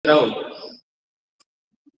राहुल,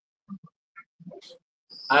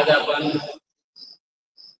 आज आपण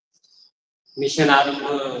मिशन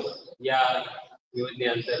आरंभ या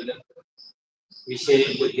योजनेअंतर्गत विषय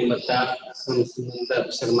बुद्धिमत्ता संबंध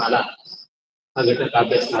अक्षरमाला हा घटक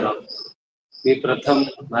अभ्यासणार आहोत. मी प्रथम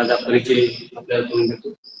माझा परिचय आपल्याला करून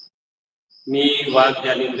देतो. मी वाघ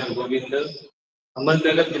जालिंदर गोविंद,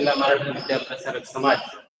 अहमदनगर जिल्हा मराठी विद्याप्रसारक समाज,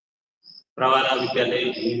 प्रवारा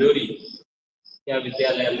विद्यालय इंदोरी या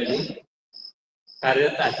विद्यालयामध्ये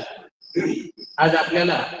कार्यरत आहे. आज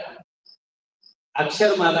आपल्याला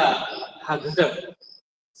अक्षरमाला हा घटक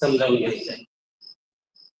समजावून घ्यायचा आहे.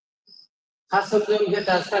 हा समजावून घेत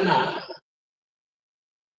असताना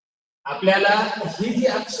आपल्याला ही जी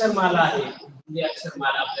अक्षरमाला आहे, जी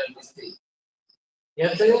अक्षरमाला आपल्याला दिसते,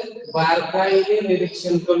 याचं बारकाईने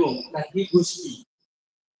निरीक्षण करून काही गोष्टी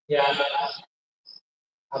या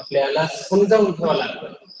आपल्याला समजावून ठेवावं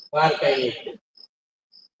लागतं. बारकाईने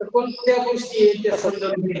तर कोणत्या गोष्टी आहेत त्या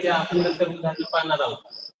समजावून घ्यायच्या, आपण नंतर उदाहरण पाहणार आहोत.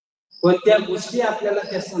 कोणत्या गोष्टी आपल्याला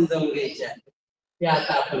त्या समजावून घ्यायच्या ते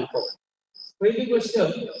आता आपण पाहू. पहिली गोष्ट,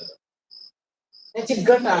 त्याचे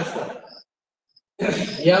गट असतात.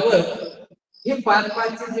 यावर हे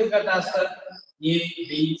 5 जे गट असतात, A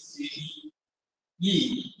B C D E,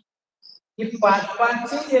 हे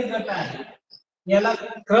 5 जे गट आहेत याला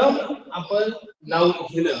क्रम आपण लावून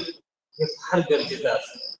घेणं हे फार गरजेचं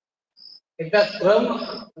असतं. एकदा क्रम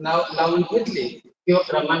लावून घेतले किंवा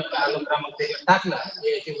क्रमांक अनुक्रमांक टाकला,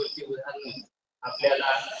 याच्यावरती उदाहरण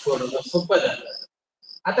आपल्याला सोडवणं सोपं जातं.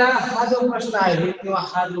 आता हा जो प्रश्न आहे किंवा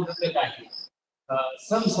हा जो घटक आहे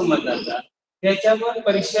समसंबंधाचा, त्याच्यावर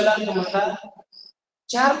परीक्षेला तुम्हाला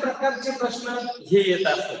 4 प्रकारचे प्रश्न हे येत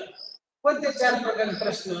असतात. पण ते 4 प्रकारचे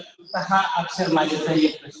प्रश्न, हा अक्षरमालेचा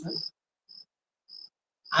एक प्रश्न,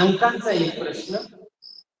 अंकांचा एक प्रश्न,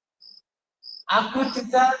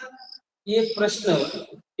 आकृतीचा एक प्रश्न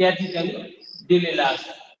त्या ठिकाणी दिलेला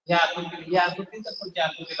असतो. या आकृतीचा पुढच्या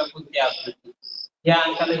आकृतीला कोणती आकृती, या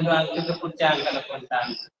अंकाला ह्या अंकाचा पुढच्या अंकाला कोणता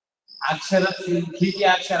अंक, अक्षर ही जी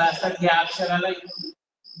अक्षर असतात या अक्षराला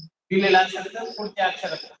दिलेला असेल तर पुढच्या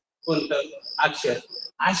अक्षरात कोणतं अक्षर,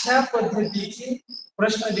 अशा पद्धतीचे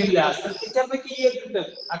प्रश्न दिलेले असतात. त्याच्यापैकी एक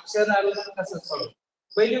घटक अक्षर कसं सोडव.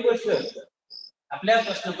 पहिली गोष्ट, आपल्या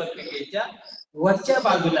प्रश्नपत्रिकेच्या वरच्या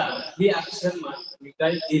बाजूला ही अक्षरमाला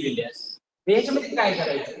दिलेली असते. याच्यामध्ये काय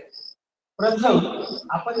करायचं, प्रथम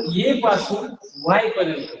आपण ए पासून वाय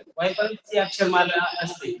पर्यंत अक्षरमाला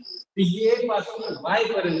असते. ए पासून वाय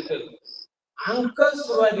पर्यंत अंक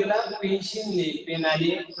सुरुवातीला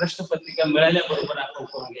पेनाने प्रश्नपत्रिका मिळाल्याबरोबर आपण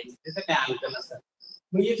करून घ्यायचे. त्याचं काय अंक नसतात.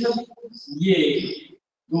 मग इथं 1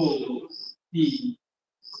 2 3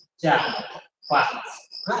 4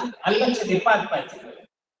 5 लक्ष दे, 5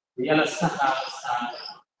 याला 6 7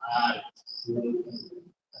 8 9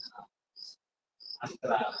 10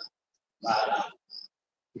 11 12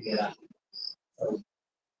 13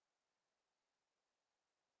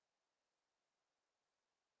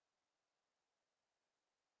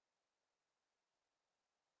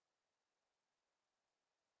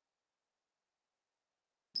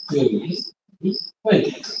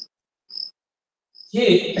 हे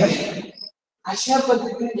अशा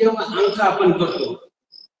पद्धतीने जेव्हा अंक आपण करतो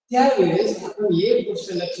त्यावेळेस आपण एक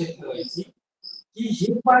गोष्ट लक्षात ठेवायची की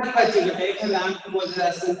हे 5 गट, एखादा अंक मध्ये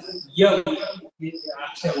असेल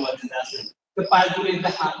अक्षर मध्ये असेल तर 5 गुणे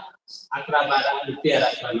 10 11 12 आणि 13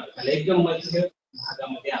 क्रमांकाला एकदम मध्य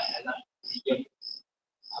भागामध्ये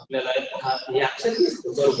आपल्याला हे अक्षर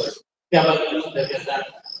दिसतो बरोबर. त्या बाजूला सुद्धा त्याचा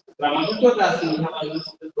क्रमांक तोच असतो, ह्या बाजूला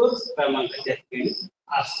सुद्धा तोच क्रमांक त्या ठिकाणी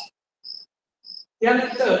असतो.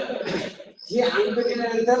 त्यानंतर हे अंक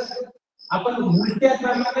दिल्यानंतर आपण उलट्या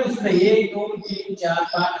क्रमाने सुद्धा 1 2 3 4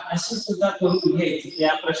 5 अशी सुद्धा करून घ्यायची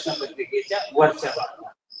त्या प्रश्नपत्रिकेच्या वरच्या भागाला.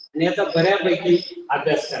 आणि याचा बऱ्यापैकी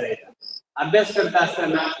अभ्यास करायचा. अभ्यास करत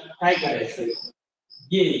असताना काय करायचं,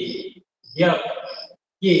 एफ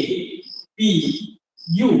के पी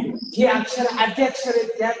यू हे अक्षर आद्याक्षर आहेत,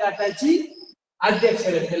 त्या गटाची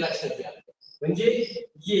आद्याक्षर आहेत, हे लक्षात घ्या. म्हणजे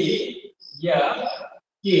A F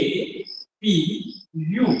K P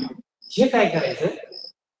U हे काय करायचं,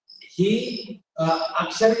 ही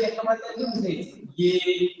अक्षर एकामध्ये लिहून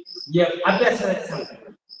द्यायची. अभ्यासाला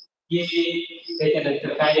सांगतात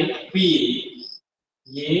त्याच्यानंतर काय, पी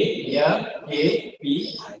एफ के पी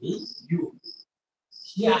आणि यू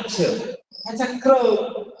ही अक्षर, ह्याचा क्रम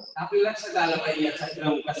आपल्या लक्षात आला पाहिजे. याचा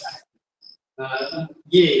क्रम कसा आहे,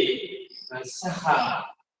 6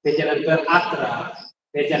 त्याच्यानंतर 11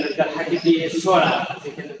 त्याच्यानंतर हा किती 16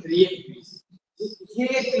 त्याच्यानंतर 21 हे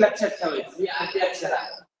एक लक्षात ठेवायचं. ही आद्याक्षर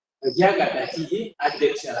आहे, या गटाची ही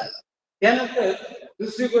आद्याक्षर आहे. त्यानंतर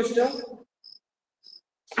दुसरी गोष्ट,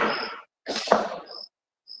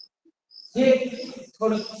 हे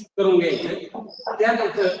थोडं करून घ्यायचं.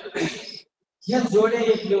 त्यानंतर ह्या जोड्या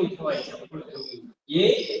एक लिहून ठेवायच्या.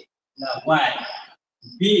 ए ला वाय,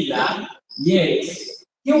 बी ला एक्स,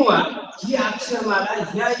 किंवा ही अक्षरमाला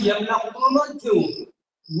ह्या एम ला कॉमन ठेवून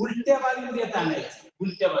उलट्या बाजूला देत आणायचं.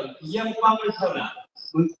 उलट्या बाजूला एम कॉमन ठेवला,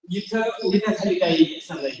 मग इथं खाली काही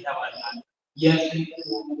समजा ह्या बाजूला एन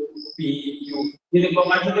ओ पी यू इथे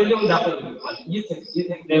पाठवले लिहून दाखवतो तुम्हाला. इथे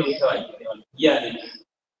लिहून ठेवायचं एन.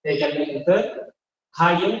 त्याच्यानंतर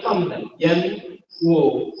हा एम कॉमन आहे, एन ओ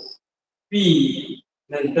पी,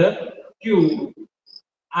 नंतर Q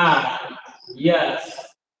R S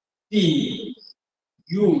T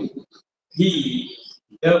U V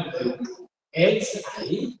W x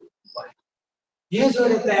आणि वाय. हे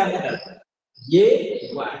जोडे तयार होतात.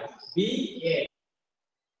 ए वाय बी ए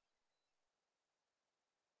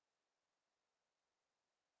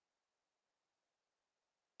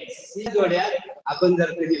जोड्या आपण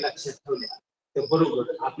जर कधी लक्षात ठेवल्या तर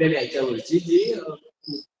बरोबर आपल्याला याच्यावरची जी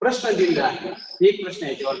प्रश्न दिलेला आहे, एक प्रश्न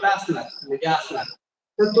याच्यावर असणार म्हणजे असणार,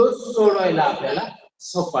 तर तो सोडवायला आपल्याला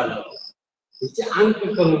सोपा जातो. त्याचे अंक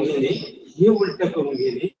करून घेणे, हे उलट करून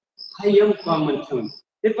घेणे, हा एम कॉमन ठेवून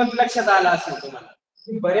ते पण लक्षात आलं असेल तुम्हाला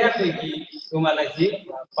की बऱ्यापैकी तुम्हाला हे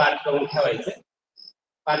पाठ करून ठेवायचं.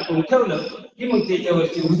 पाठ करून ठेवलं की मग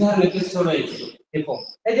त्याच्यावरची उदाहरणं ते सोडवायची. हे पाहू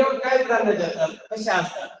त्याच्यावर काय उदाहरणं देतात, कशा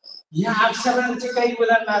असतात, ह्या अक्षरांची काही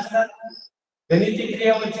उदाहरणं असतात, गणिती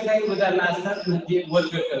क्रियावरची काही उदाहरणं असतात, म्हणजे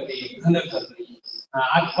वर्ग करणे, घन करणे,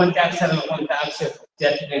 कोणत्या अक्षराला कोणतं अक्षर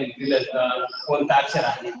त्या ठिकाणी दिलं, कोणतं अक्षर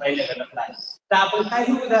आहे पहिल्या गटातलं आहे. तर आपण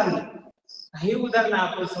काही उदाहरणं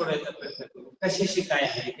आपण सोडवायचा प्रयत्न करू. कशाशी काय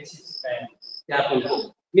आहे, कशाशी काय आहे ते आपण बघू.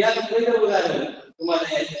 मी आता पहिलं उदाहरण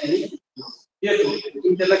तुम्हाला या ठिकाणी देतो,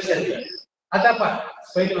 तुमच्या लक्षात घ्या. आता पहा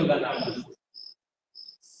पहिलं उदाहरण आपण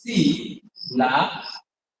सी ला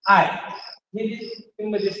आय, हे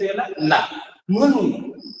किंमत दिसते याला ला, म्हणून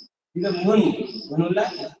म्हणूनला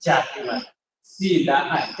 4 किंमत सी ला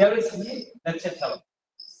आय. त्यावेळेस हे लक्षात ठेवा,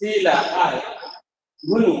 सी ला आय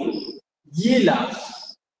म्हणून ई ला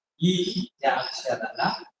ई या अक्षराला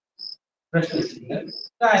प्रश्नचिन्ह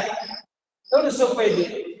काय. थोडं सोपं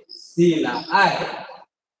आहे. सी ला आय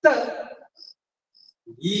तर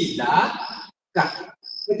ई ला का.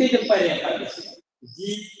 त्याचे पर्याय पाहिजे.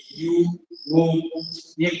 जी यू ओ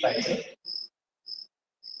एक पर्याय,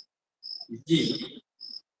 जी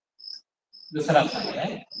दूसरा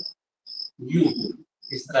पर्याय, यू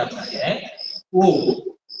तिसरा पर्याय, ओ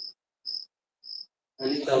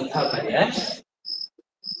आणि चौथा पर्याय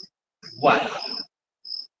वाय.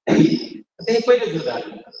 आता हे पहिलेच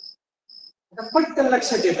उदाहरण. आता पटकन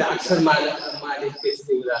लक्षात येतं अक्षर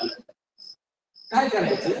मालिकेचे उदाहरण. काय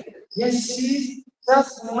करायचं, या शीचा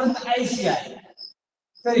संबंध आयशी आहे,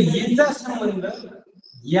 तर हिचा संबंध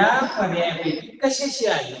या पर्यायापैकी कशाशी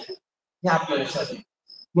आहे हे आपल्याला शोधायचं.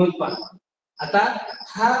 मग पहा आता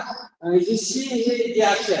हा शी हे जे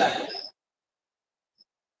अक्षर आहे,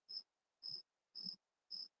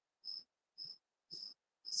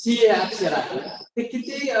 सी हे अक्षर आहे ते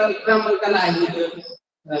किती क्रमांकाला आहे,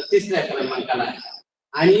 तिसऱ्या क्रमांकाला आहे.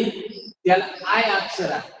 आणि त्याला आय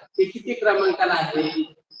अक्षर आहे ते किती क्रमांकाला आहे,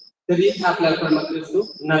 तर इथे आपल्याला क्रमांक दिसतो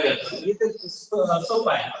 9. इथे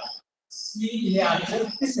सोपं आहे. सी हे अक्षर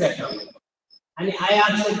तिसऱ्या क्रमांकाला आणि आय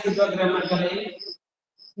अक्षर कितव्या क्रमांकाला आहे,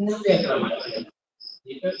 9व्या क्रमांकाला.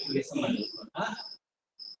 इथे समजलं.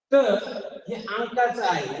 तर हे अंकाचं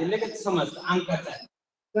आहे, हे लगेच समजतं अंकाचं आहे.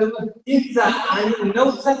 तर मग 3चा आणि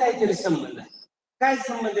 9चा काहीतरी संबंध आहे. काय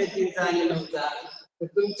संबंध आहे 3चा आणि 9चा, तर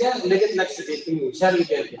तुमच्या लगेच लक्षात येईल, तुम्ही हुशार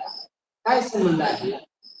विद्यार्थी. काय संबंध आहे,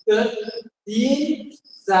 तर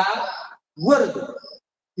 3चा वर्ग,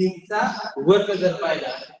 3चा वर्ग जर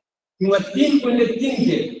पाहिला किंवा 3 गुणिले 3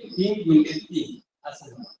 केले, 3 गुणिले 3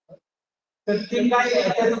 असं, तर ते काय,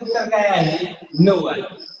 त्याचं उत्तर काय आहे, 9 आहे.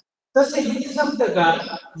 तसं हिची संपतं का,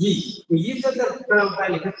 हिचं जर क्रम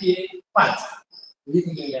पाहिले किती आहे, 5.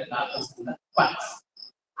 आपण समजा 5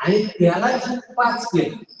 आणि त्याला जर 5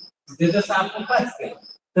 केलं, ते जसं आपण 5 केलं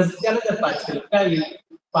तसं त्याला जर 5 केलं काय होईल,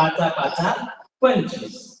 5 5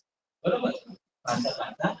 25. बरोबर, 5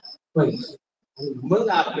 5 25. आणि मग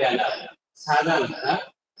आपल्याला साधारणतः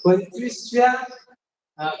 25व्या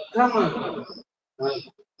क्रमांकावर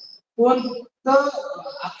कोणतं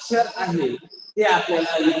अक्षर आहे ते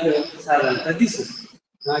आपल्याला इथं साधारणतः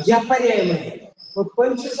दिसेल या पर्यायामध्ये.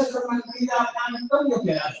 25 क्रमांक आपण करून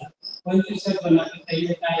घेतलेला असं 25 क्रमांक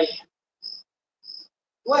काय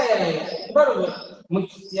वाय आहे. बरोबर, मग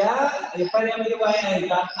त्या पर्यायामध्ये वाय आहे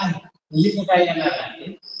का, आहे. इथे काय येणार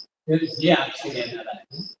आहे, तर हे अक्षर येणार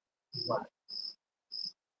आहे वाय.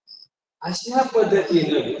 अशा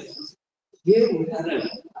पद्धतीने हे उदाहरण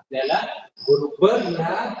आपल्याला बरोबर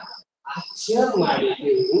या अक्षर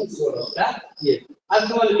मालिकेवरून सोडवता येईल. आज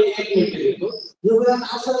तुम्हाला मी 1 मिनिट देतो. हे उदाहरण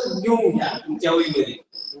असं घेऊन घ्या तुमच्या वहीमध्ये,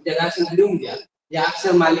 तुमच्या घासून लिहून घ्या. या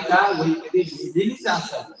अक्षर मालिका वहीमध्ये लिहिलीच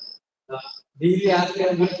असेल, लिहिली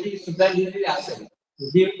असल्या गोष्टी सुद्धा लिहिलेली असेल.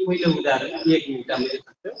 हे पहिलं उदाहरण 1 मिनिटामध्ये,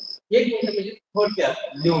 फक्त 1 मिनिट म्हणजे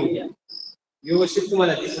थोडक्यात लिहून घ्या. व्यवस्थित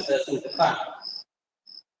तुम्हाला दिसत असेल तर पहा.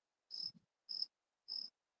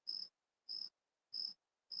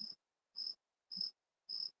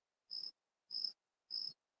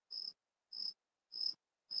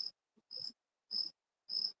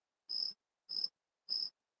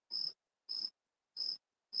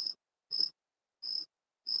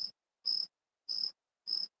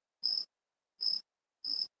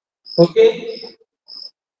 ओके,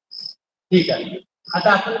 ठीक आहे.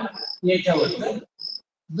 आता आपण याच्यावर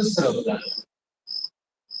दुसरं उदाहरण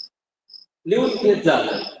लिहून घेत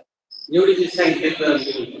झालं. एवढी जी सांगितले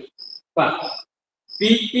पहा.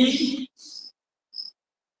 पीटी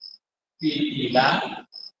पीटीला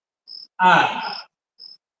आर,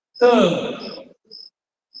 तर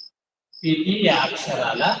पीटी या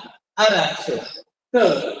अक्षराला आर अक्षर, तर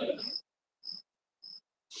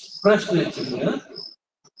प्रश्नचिन्ह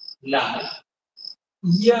लाल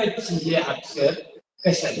यची हे अक्षर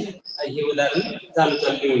कशाने. हे उदाहरण चालू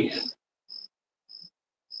लिहून घ्या.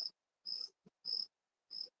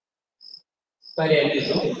 पर्याय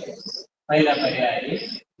देतो. पहिला पर्याय आहे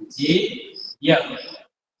जे एफ,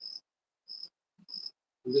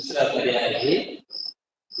 दूसरा पर्याय आहे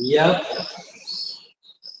एफ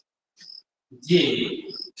जे,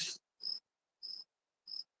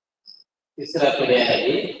 तीसरा पर्याय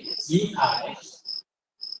आहे जी आय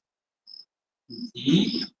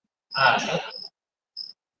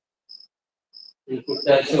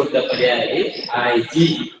पुढचा शेवटचा पर्याय आहे आय जी.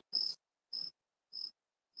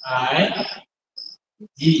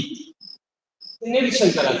 निरीक्षण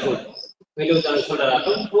करा थोडं. पहिले उदाहरण सोडा,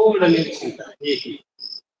 आपण थोडं निरीक्षण करा. एक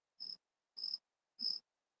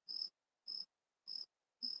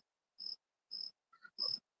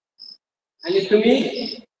आणि तुम्ही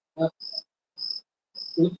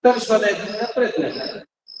उत्तर शोधायचा प्रयत्न करा.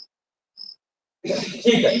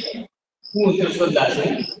 ठीक आहे, तू उत्तर शोधला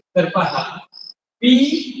असेल तर पहा. पी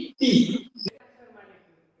टी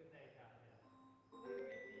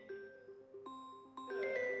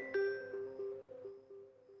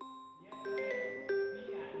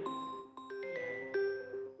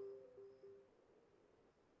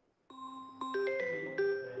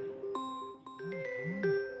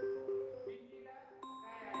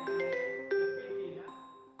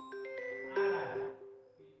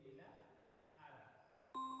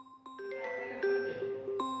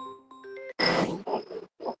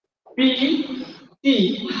पी टी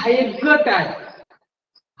हा एक गट आहे.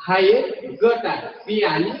 हा एक गट आहे. पी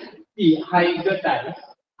आणि टी हा एक गट आहे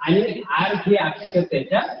आणि आर हे अक्षर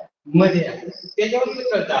त्याच्या मध्ये आहे. त्याच्यावर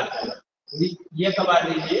कळतं आपल्याला एका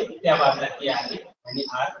बाजूला जे त्या बाजूला टी आहे आणि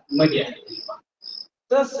आर मध्ये आहे.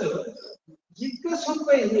 तस जितकं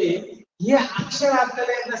सोपं हे हे अक्षर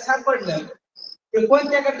आपल्याला एकदा सापडलं ते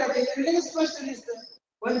कोणत्या गटात आहे लगेच स्पष्ट दिसतं.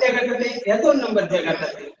 कोणत्या गटात आहे, या 2 नंबरच्या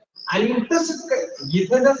गटात आहे. आणि मग तसंच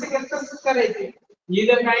इथं जसं केलं तसंच करायचं.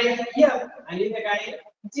 इथं काय एफ आणि इथं काय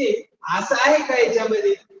जे, असं आहे का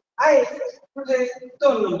याच्यामध्ये आहे. कुठे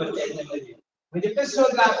 2 नंबरच्या याच्यामध्ये. म्हणजे कसं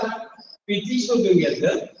शोधलं आपण, पीटी शोधून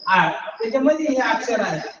घेतलं आर, त्याच्यामध्ये हे अक्षर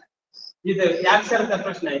आहे. इथं या अक्षराचा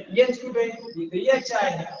प्रश्न आहे. एच कुठे, इथं एच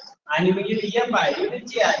आहे आणि मग इथे एफ आहे, इथे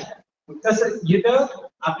जी आहे. तसं इथं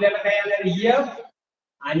आपल्याला काय येणार, एफ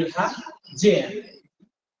आणि हा जे आहे.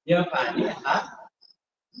 एफ आणि हा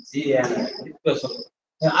जे आहे.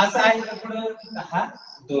 असं आहे का पुढं, हा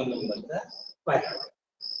 2 नंबरचा पर्याय.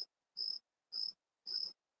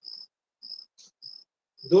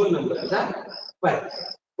 2 नंबरचा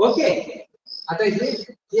पर्याय. ओके, आता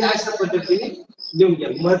हे अशा पद्धतीने लिहून घ्या.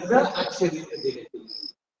 मधलं अक्षर इथे दिले तुम्ही.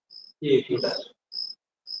 एक उदाहरण.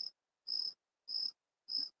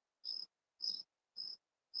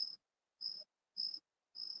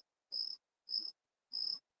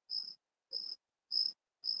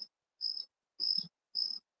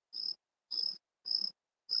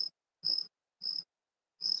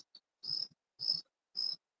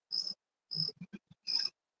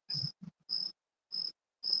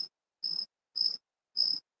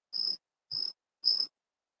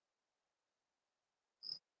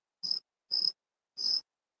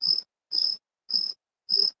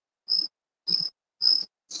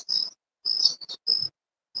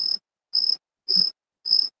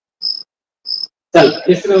 चल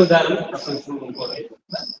तिसरं उदाहरण आपण सुरू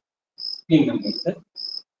करूया. 3 नंबरचं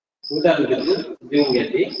उदाहरण देऊन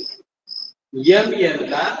घेते. एम एन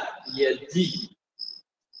ला एस जी,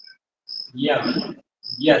 एम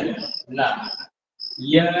एल ला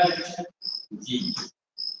एच जी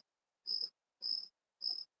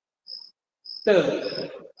तर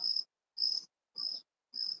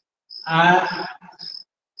आर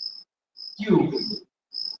क्यू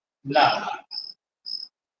ला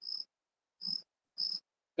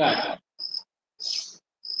काय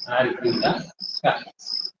आर क्यू ला काय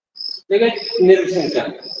ते काय निरीक्षण करा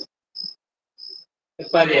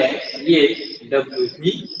पर्याय ए डब्ल्यू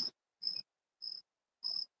व्ही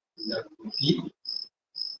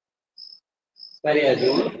पर्याय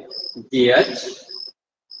 2 डीएच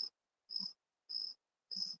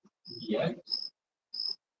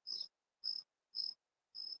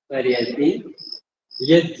पर्याय 3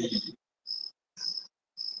 एचजी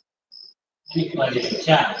आणि पर्याय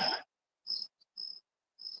 4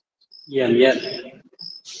 एमएल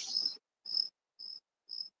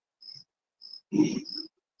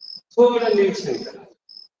थोडं निरीक्षण करा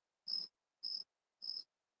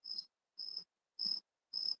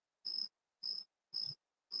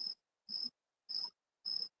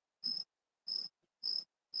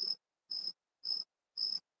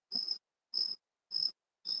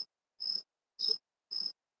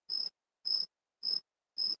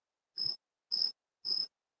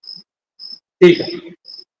ठीक आहे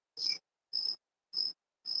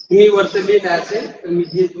मी वरती लिहिलं असेल तर मी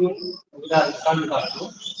हे दोन उदाहरण काढून टाकतो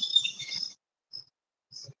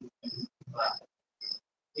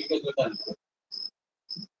एकच उदाहरण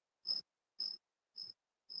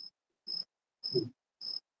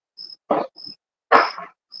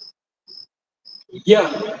यम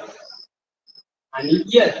आणि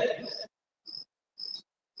यल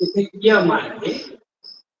इथे यम आहे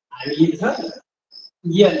आणि इथं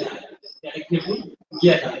यल त्याला घेऊन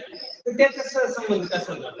यल तर त्याचा सहसंबंध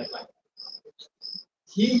कसा झाला पाहिजे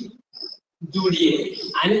ही जोडी आहे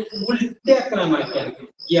आणि उलट्या क्रमांकाने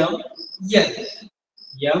M L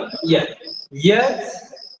M L H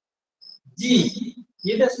जी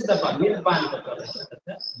इथं सुद्धा पहा मी बाण करतो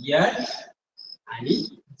यच आणि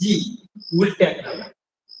जी उलट्या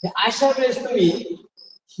क्रमांक अशा वेळेस तुम्ही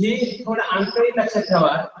ही थोडं अंकही लक्षात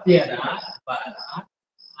ठेवा 13 12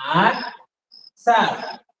 8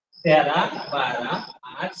 7 13 12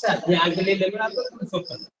 8 7 हे अंक लिहिले आपण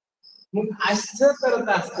सोपं मग असं करत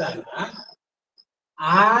असताना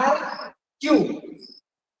आर क्यू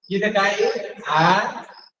इथे काय आर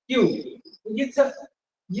क्यू इथे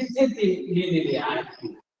इथे ते लिहिलेले आर क्यू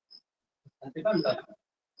ते काय म्हणतात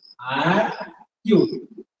आर क्यू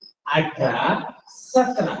 18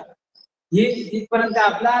 17 हे इथपर्यंत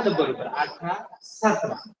आपलं आलं बरोबर 18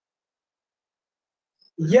 17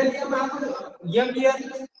 एल एम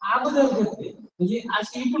अगोदर घेतले म्हणजे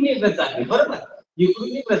अशी इकडून निघत चालली बरोबर इकडून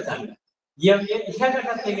निघत चालली एम एल ह्या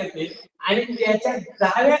गटातले घेतले आणि त्याच्या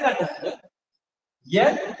डाव्या गटातलं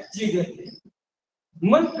एल जी घेतले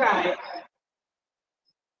मग काय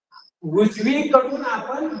उजवीकडून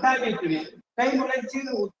आपण डावीकडे काही मुलांची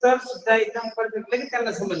उत्तर सुद्धा एकदम परफेक्ट लगेच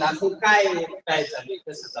त्यांना समजलं असं काय काय चालू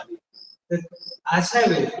कसं चालू तर अशा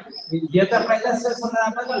वेळेस याचा पहिला समजा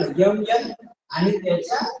आपण एम एल आणि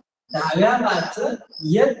त्याच्या डाव्या बाजूचं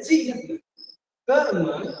एच जी घेतलं तर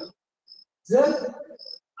मग जर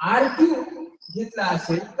आर क्यू घेतला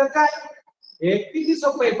असेल तर काय एक किती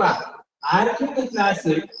सोपं आहे पहा आर क्यू घेतला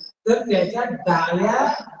असेल तर त्याच्या डाव्या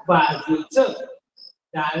बाजूचं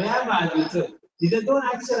तिथे दोन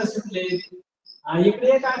अक्षर सुटले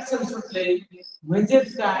इकडे एक अक्षर सुटले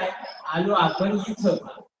म्हणजेच काय आलो आपण इथं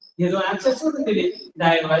हे दोन अक्षर सोडून दिले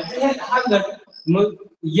डाव्या बाजूचे हा गट मग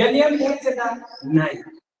एल एम घ्यायचं का नाही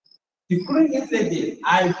तिकडून घेतले ते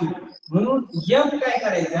आर क्यू म्हणून यम काय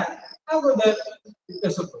करायचा अगोदर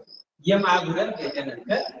कसं यम अगोदर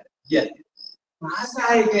त्याच्यानंतर यल असं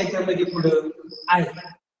आहे का याच्यामध्ये पुढं आहे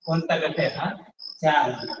कोणता गट आहे हा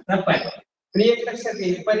 4 टप्पा आहे आणि एक लक्षात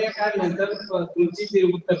येईल पर्याय काढल्यानंतर तुमची जी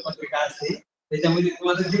उत्तर पत्रिका असते त्याच्यामध्ये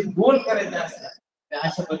तुम्हाला जे गोल करायचे असतात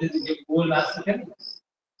अशा पद्धतीचे गोल असते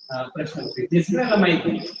प्रश्न ते सगळ्याला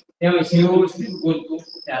माहिती त्यामुळे व्यवस्थित बोलतो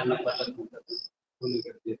 4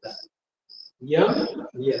 नंबरला यम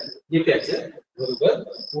यल हे त्याचं बरोबर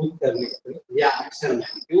उत्तर निघतं या अक्षर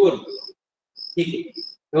माहितीवर ठीक आहे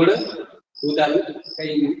एवढं उदाहरण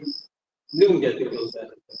काही लिहून घ्या ते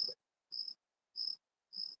उदाहरण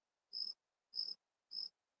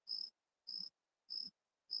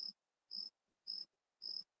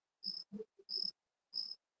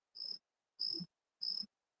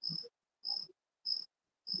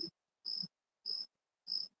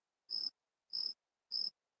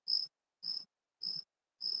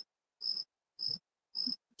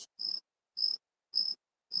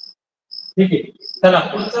ठीक आहे चला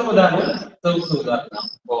पुढचं उदाहरण चौथं उदाहरण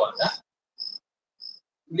बघू आता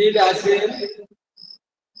लीड असेल,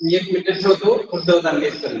 मी 1 मिनिट ठेवतो पुढचं उदाहरण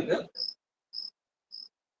येईपर्यंत.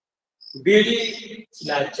 बीडी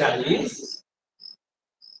ला 40,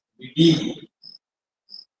 बीडी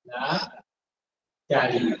ला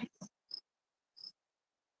 40,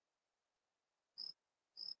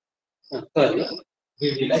 सॉरी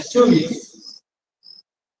बीडी ला 24.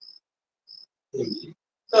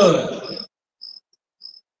 तर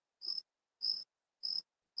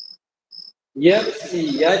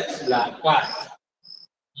FCH ला काय?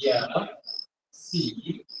 FCH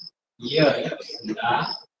ला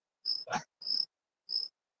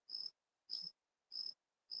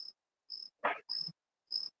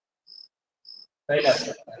पहिला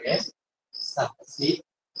पर्याय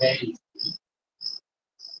 782,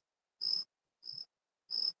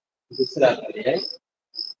 दुसरा पर्याय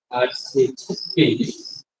 836,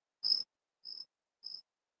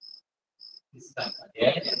 तिसरा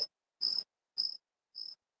पर्याय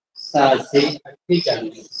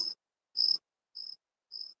 648,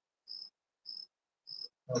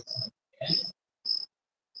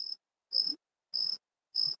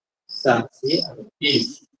 738.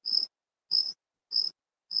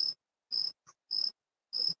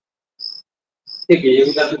 ठीक आहे,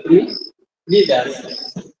 एकदा तुम्ही लिहिला असेल.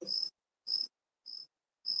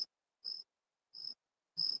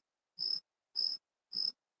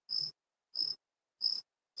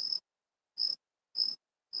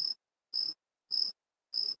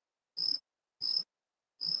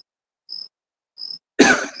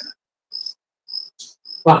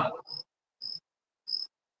 पहा,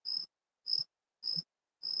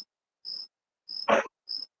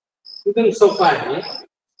 एकदम सोपं आहे.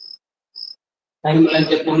 काही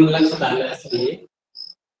मुलांच्या पूर्ण लक्षात आलं असेल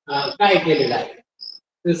काय केलेलं आहे.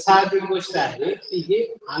 तर साधी गोष्ट आहे की हे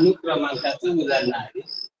अनुक्रमांकाचं उदाहरण आहे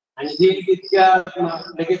आणि हे इतक्या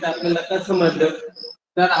लगेच आपल्याला कसं समजलं,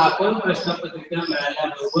 तर आपण प्रश्नपत्रिका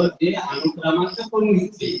मिळाल्याबरोबर जे अनुक्रमांक करून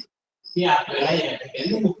घेतले ते आपल्याला या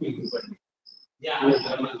ठिकाणी उपयोगी पडले. जे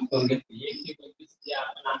अनुक्रमांक करून घेतले 1 ते 25 जे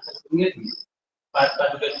आपण अंक करून घेतले,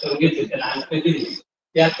 5-5 गट करून घेतले, त्याला अंक दिले,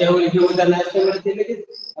 त्यावर हे उदाहरण असल्यामुळे ते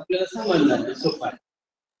लगेच आपल्याला समजणार सोपं आहे.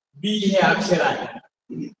 बी हे अक्षर आहे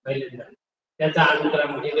पहिल्यांदा, त्याचा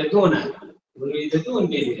अनुक्रमांक इथे 2 आहे म्हणून इथे 2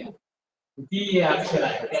 दिलेले आहे. डी हे अक्षर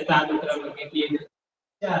आहे, त्याचा अनुक्रमांक इथे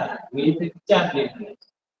 4 आहे, मी इथे 4 दिलेले आहे.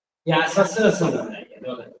 हे असा सहसंबंध आहे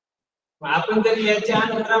दोघांचा. आपण जर याचे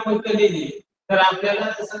अनुक्रमांक लिहिले तर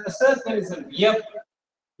आपल्याला सहजपणे समजेल. एफ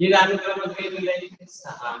हे अनुक्रमांक दिलेला आहे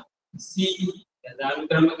 6, सी त्याचा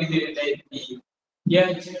अनुक्रमांक दिलेला आहे 3,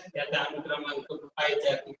 एच त्याचा अनुक्रमांक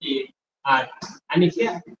पाहायचा किती 8, आणि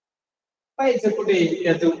पाहायचं कुठे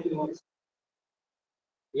त्याचं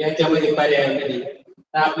याच्यामध्ये पर्यायामध्ये,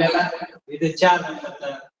 तर आपल्याला इथे 4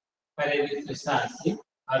 नंबरचा पर्याय दिसतो 638.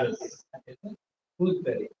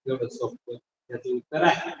 उत्तर आहे, एवढं सोपं त्याचं उत्तर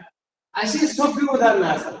आहे. अशी सोपी उदाहरणं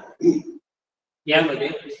असतात, यामध्ये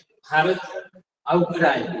फारच अवघड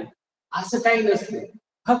आहे असं काही नसतं.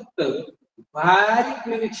 फक्त बारीक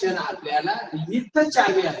निरीक्षण आपल्याला इथं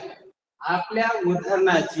चावी आहे. आपल्या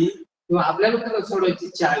उदाहरणाची किंवा आपल्याला सोडवायची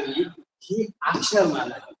चावी ही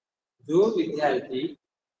अक्षरमाला आहे. जो विद्यार्थी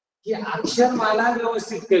ही अक्षरमाला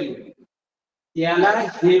व्यवस्थित करेल त्याला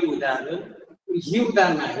हे उदाहरण ही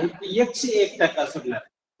उदाहरण आहे की 101% सोडणार.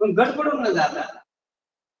 पण गडबडून न जाता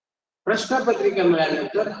प्रश्नपत्रिका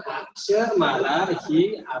मिळाल्यानंतर अक्षरमाला ही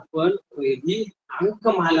आपण पहिली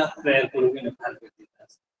अंकमाला तयार करून घेणं फार गरजेचं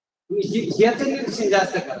असतं. याचं निरीक्षण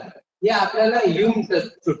जास्त करा. हे आपल्याला येऊन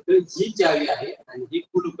सुटतं, ही चावी आहे आणि ही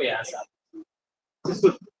कुलूप आहे असा.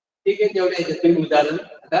 ठीक आहे, तेवढ्या याच्यात तुम्ही उदाहरण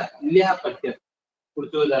आता लिहा पटकन.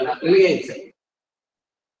 पुढचं उदाहरण आपल्याला घ्यायचं आहे.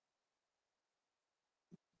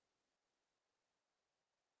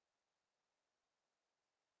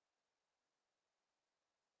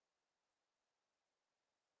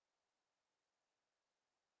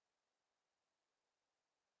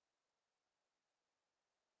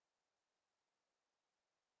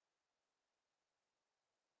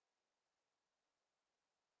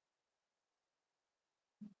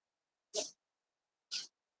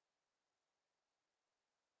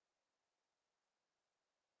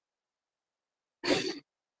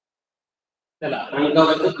 चला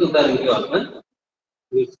अंकावरच उदाहरण घेऊ आपण.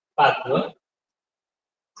 5व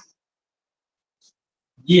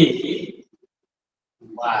ये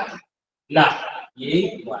वाय ला,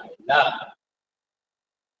 ये वाय ला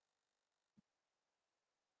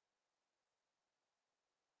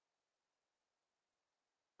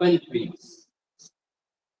 25.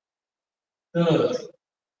 तर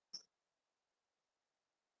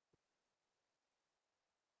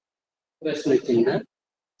प्रश्नचिन्ह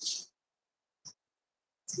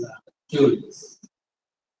 24.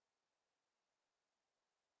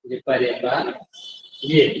 म्हणजे पर्याय पहा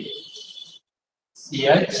ये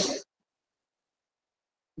CH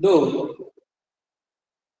 2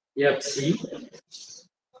 FC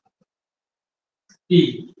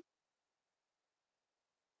 3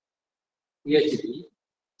 HD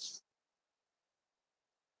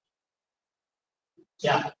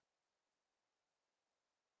 4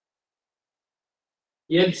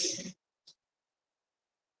 FC.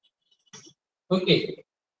 Okay,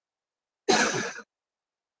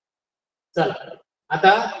 चला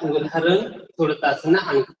आता उदाहरण थोडं तासांना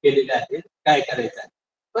अंक केलेले आहेत. काय करायचं आहे,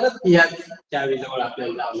 परत याच चावीजवळ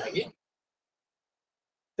आपल्याला जावं लागेल.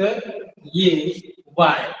 तर ये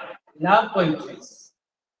वाय ला 25,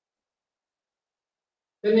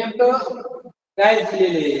 तर नेमकं काय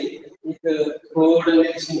झालेलं आहे इथं थोडं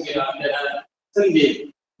निरीक्षण केलं आपल्याला समजेल.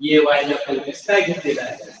 ये वाय ला 25 काय घेतलेलं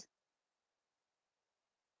आहे.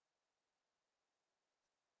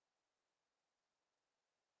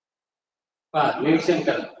 पहा, निरीक्षण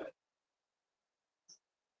करा.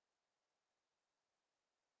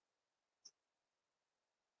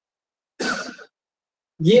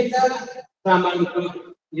 येचा क्रमांक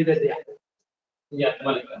इथं द्या. या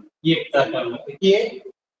तुम्हाला एकचा क्रमांक किती आहे,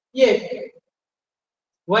 एक.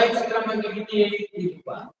 वायचा क्रमांक किती आहे, एक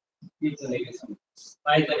पहा.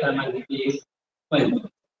 वायचा क्रमांक किती आहे, 25.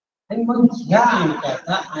 आणि मग ह्या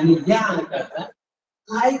अंकाचा आणि ह्या अंकाचा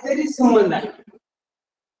काहीतरी संबंध आहे.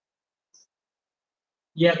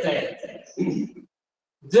 याचा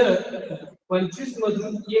जर 25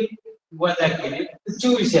 मधून एक वजा केले तर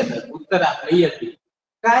 24 येतात. उत्तर आपलं येते.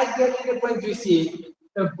 काय केलेले 25 येईल,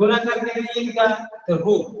 तर गुणाकार केलेले येईल का, तर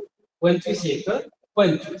हो, 25 एक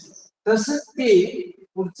 25. तसंच ते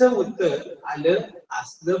पुढचं उत्तर आलं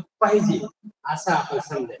असलं पाहिजे असं आपण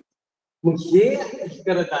समजायचं. मग हे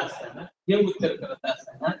करत असताना, हे उत्तर करत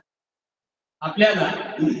असताना आपल्याला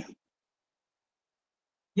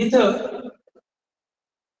इथं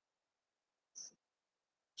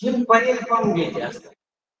हे पर्याय पाहून घ्यायचे असतात.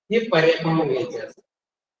 हे पर्याय पाहून घ्यायचे असतात.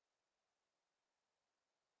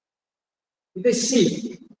 इथे सी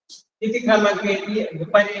किती क्रमांक आहे,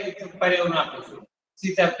 पर्यावरून आपण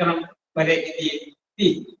सीचा क्रम पर्याय किती आहे,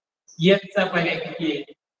 3. एफचा पर्याय किती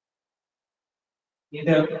आहे,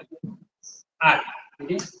 इथं 8,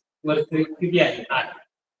 म्हणजे वरती किती आहे, 8.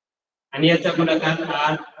 आणि याचा गुणाकार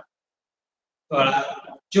 8 16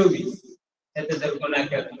 24. त्याचा जर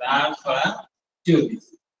गुणाकार 8 16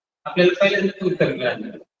 24, आपल्याला पहिल्यांदा उत्तर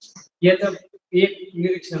मिळालं. याचं एक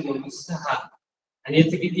निरीक्षण म्हणून 6 आणि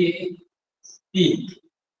याचं किती आहे, 3.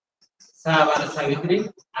 6 12 सावित्री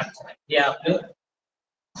 18. हे आपलं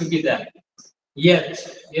चुकीचं आहे.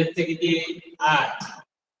 याचं किती आहे, 8.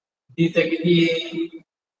 डीचं किती आहे,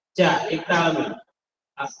 4. एक ताळमेळ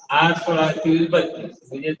 8 16 24 32,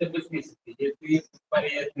 म्हणजे 32. हे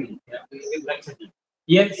पर्याय नाही, आपल्याला लक्षात येईल.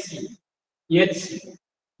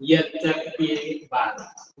 याचा किती आहे, 12.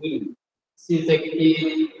 सीचा किती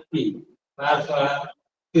आहे, 3. 12 16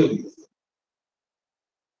 24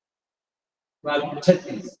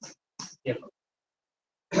 36.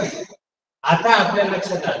 आता आपल्या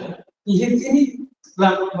लक्षात आलं की हे तिन्ही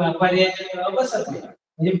पर्याय बसत नाही.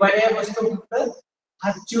 म्हणजे पर्याय बसतो फक्त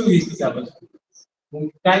हा 24चा बसतो. मग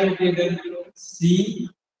काय होते, सी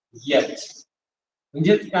एच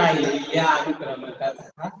म्हणजे काय, या अनुक्रमांकाचा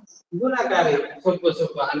हा गुणाकार आहे.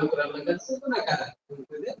 सोपं अनुक्रमांकाचा गुणाकार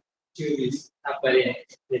आहे. 24 हा पर्याय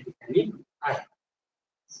या ठिकाणी आहे.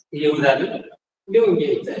 हे उदाहरण लिहून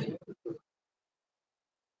घ्यायचं आहे.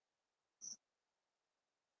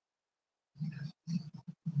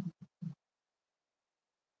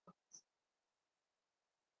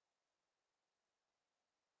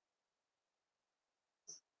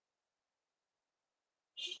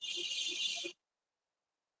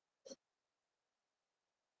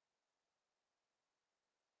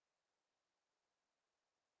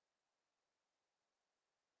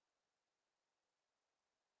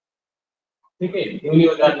 ठीक आहे, दोन्ही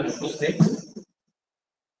उदाहरण पुसते.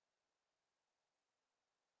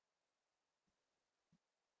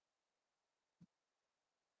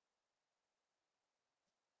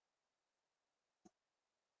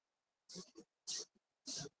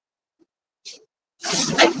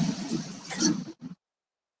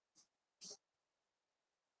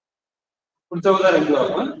 पुढचं उदाहरण घेऊ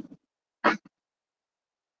आपण.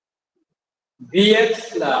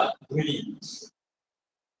 बीएक्स ला धुळी.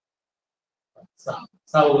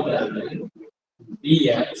 उदाहरण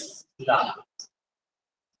बीएक्स ला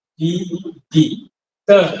डी,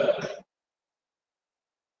 तर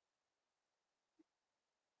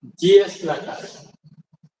जीएस ला काय,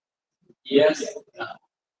 जीएस ला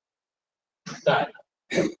काय,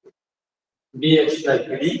 बीएक्स ला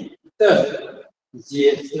धुळी तर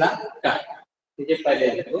जीएस ला काय त्याचे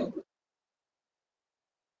पर्याय देतो.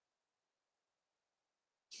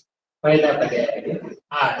 पहिला पर्याय आहे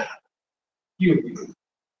R Q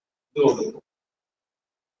 2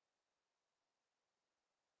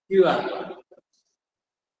 Q R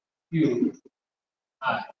Q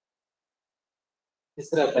R.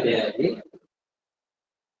 तिसरा पर्याय आहे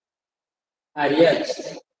आर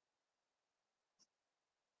एच.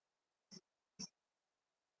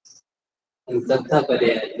 चौथा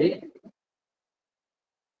पर्याय आहे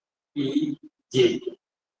पी जे.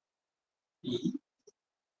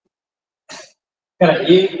 करा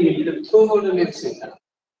एक मिनिट थोडं निरीक्षण करा.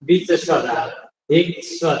 बीच शोधा एक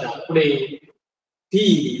शोधा पुढे टी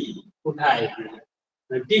कुठं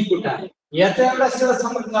आहे टी कुठं आहे याचा एवढा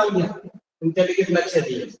सहसंबंध नाव घ्या तुमच्या लगेच लक्षात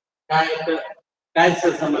येईल. काय काय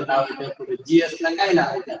सहसंबंध लावायचा पुढे जीएस ला काय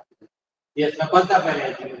लावायचं जीएस ला कोणता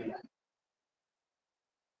पर्याय दिलेला.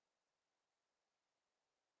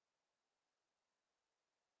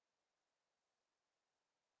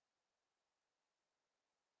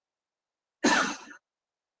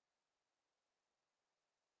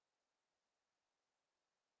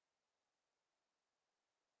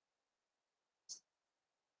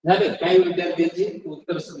 झाले काही विद्यार्थ्यांची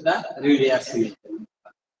उत्तर सुद्धा रेडी असेल.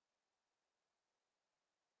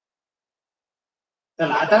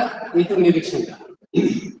 चला आता इथून निरीक्षण करा.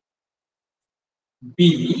 बी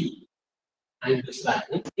आणि दुसरा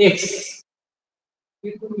आहे एक्स.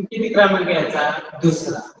 किती क्रमांक याचा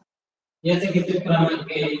दुसरा याचा किती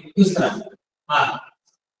क्रमांक आहे दुसरा. हा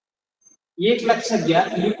एक लक्षात घ्या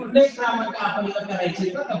हे कुठलाही क्रमांक आपल्याला करायचे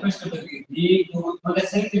बघा प्रश्नपत्रिकेत 1 2 मला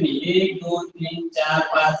सांगितलं मी 1 2 3 4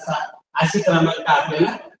 5 6 असे क्रमांक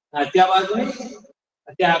आपल्याला त्या बाजूने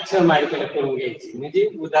त्या अक्षर मार्केला करून घ्यायचे म्हणजे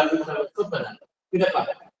उदाहरण सर्व सोपं झालं. तिथे पहा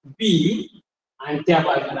बी आणि त्या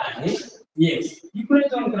बाजूला आहे एक्स. इकडे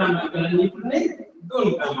 2 क्रमांक आणि इकडे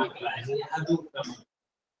 2 क्रमांक आहे. हा 2 क्रमांक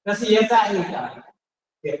कसं याचा आहे का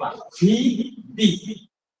ते पहा व्ही बी.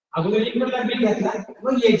 अगोदर इकडला बी घेतला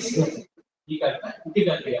मग एक्स घेतला ठीक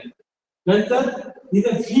आहे नंतर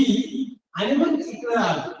इथं व्ही आणि मग इकडं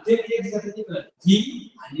आलं ते एक्स घेतलं तिकडं व्ही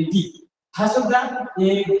आणि डी. हा सुद्धा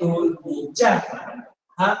 1 2 3 4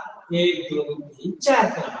 हा 1 2 3 4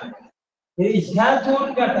 क्रमांक. ह्या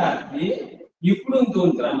 2 गटातले इकडून 2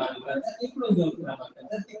 क्रमांकाचा इकडून 2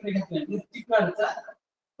 क्रमांकाचा तिकडे घेतला तिकडचा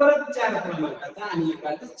परत 4 क्रमांकाचा आणि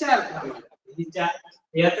इकडचा 4 क्रमांकाचा. ही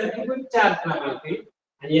 4 याचा तिकडून 4 क्रमांक आहे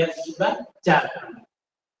आणि यात सुद्धा 4 क्रमांक.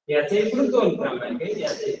 याचे इकडून 2 क्रमांक आहे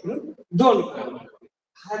याचे इकडून 2 क्रमांक.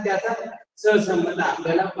 हा त्याचा सहसंबंध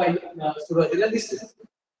आपल्याला सुरुवातीला दिसला.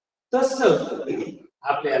 तसं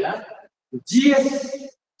आपल्याला जीएस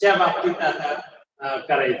च्या बाबतीत आता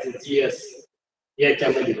करायचं. जीएस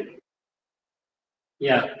याच्यामध्ये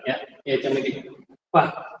याच्यामध्ये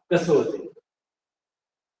पहा कसं होतं.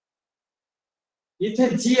 इथे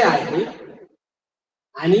जी आहे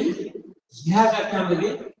आणि ह्या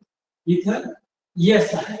गटामध्ये इथं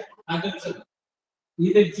यस आहे. अगं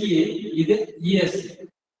इथं जी आहे इथं यस आहे.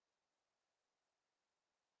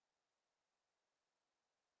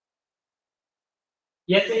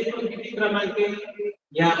 याचा इकडून किती क्रमांक आहे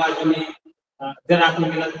या बाजूने जर आपण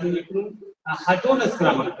गेला तर इकडून हा 2च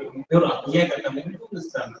क्रमांक धरू आपण या गटामध्ये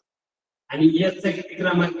 2च क्रमांक आणि याचा किती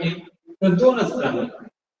क्रमांक आहे तर 2च क्रमांक.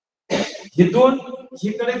 हे 2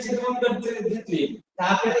 हिकडचे 2 गट घेतले तर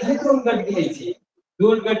आपल्याला हे 2 गट घ्यायचे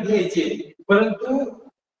 2 गट घ्यायचे परंतु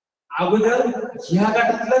अगोदर ह्या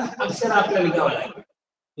गटातलं अक्षर आपल्याला घ्यावं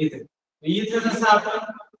लागेल. इथं जसं आपण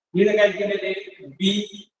इथं काय केलेलं आहे बी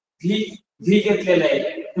व्ही व्ही घेतलेला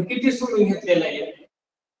आहे तर किती सोडून घेतलेला आहे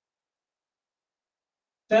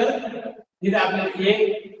तर इथे आपल्याला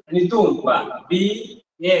 1 आणि 2 पहा बी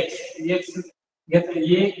एक्स एक्स घेतलं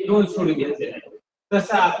 1 2 सोडून घेतलेला आहे.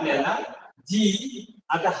 तसं आपल्याला जी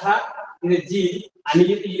आता हा इथे जी आणि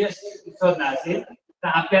इथे यस शोधला असेल तर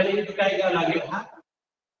आपल्याला इथे काय घ्यावं लागेल हा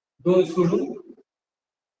 2 सोडून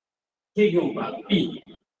हे घेऊन पहा पी.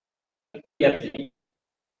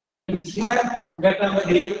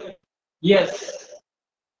 गटामध्ये यस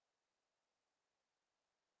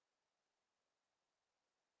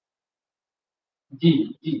जी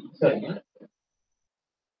जी सॉरी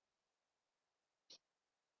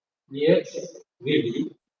एक्स व्ही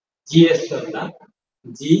जीएस शोधला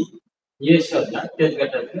जी एस शोधला त्याच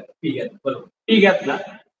गटातला पी घेतला बरोबर. पी घेतला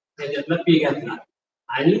त्याच्यातला पी घेतला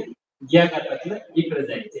आणि या गटातलं इकडे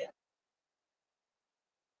जायचं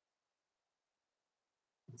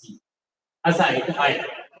जी असं आहे का आहे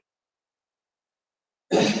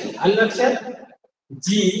आणि लक्षात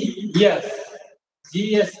जी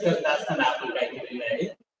एस करत असताना आपण काय केलेलं आहे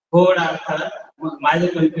थोडा अर्थात माझे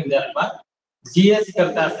कन्फ्युजन झालं जीएस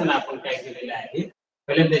करता असताना आपण काय केलेलं आहे,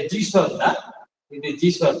 पहिल्यांदा जी शोधला, इथे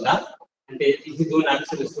जी शोधला आणि ते इथे दोन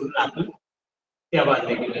अक्षर सोडून आपण त्या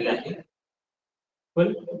बाजूला गेलेले आहे.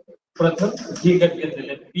 पण प्रथम जी गट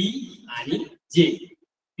घेतलेलं पी आणि जे,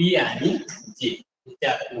 पी आणि जे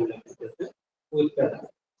उत्तर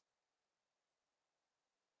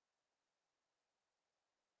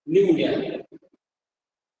लिहून घ्या.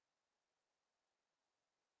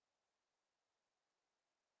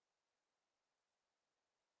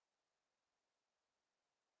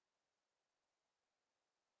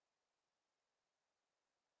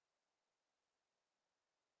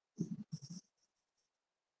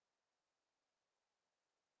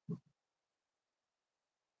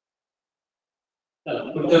 चला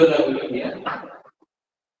पुढच्या उदाहरण घ्या.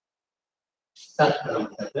 7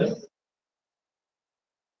 क्रमांकाचं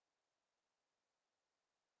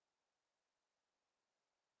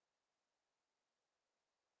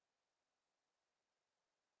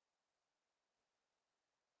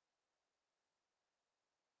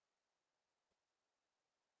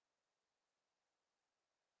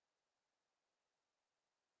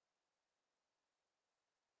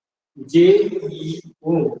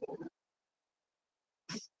JEO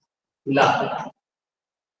ला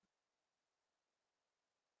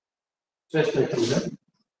प्रश्न केलं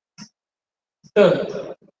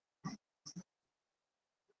तर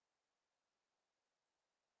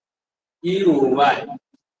EOY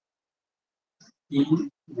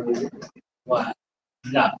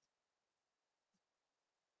ला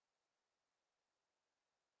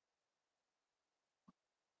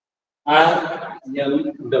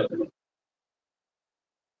RMW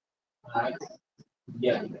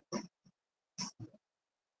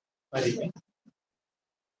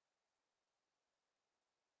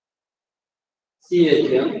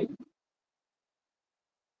CHM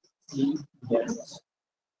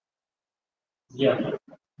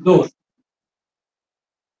दोन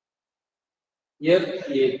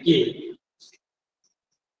FAK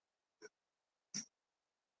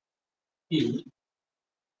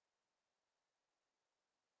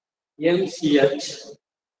MCH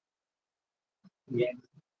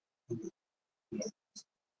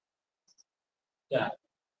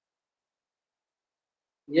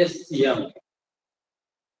SCM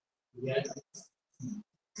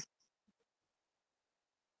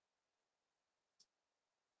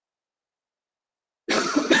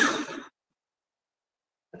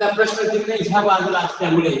आता प्रश्न चिन्ह ह्या बाजूला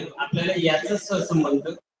असल्यामुळे आपल्याला याचा सहसंबंध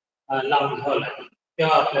लावून घ्यावा लागेल,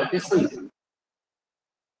 तेव्हा आपल्याला ते समजेल.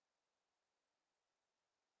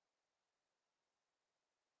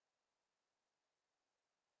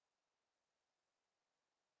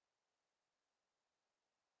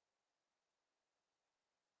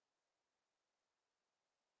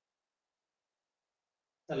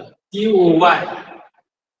 चला QOY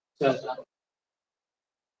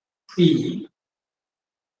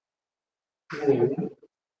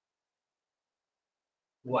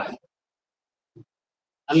POY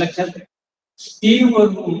लक्षात टी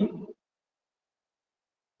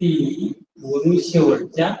वरून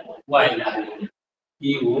शेवटच्या वायला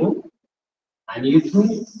PO आणि इथून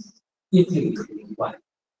इथे वाय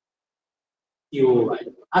QOY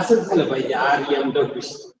असंच झालं पाहिजे. RMW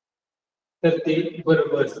तर ते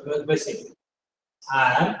बरोबर बसेल.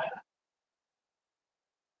 RM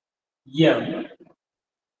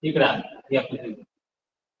इकडा या पद्धतीने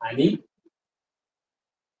आणि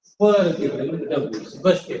परत इकडे डब्ल्यू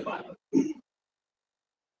बसते पाय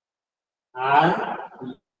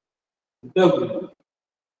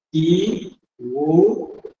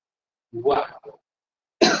RWTOY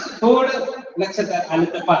थोडं लक्षात आलं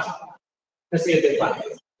तर पाच कसं येते पाच.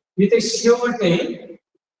 इथे शेवट आहे,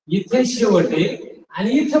 इथे शेवट आहे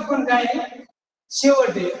आणि इथं पण काय शेवट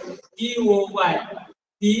आहे. TOY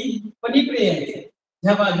ती पण इकडे यायचं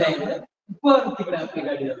ह्या बाजूला यायचं पण तिकडे आपली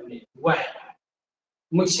गाडी जाऊन वाय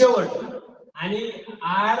मग शेवट आणि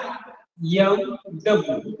RMW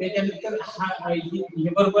त्याच्यानंतर हे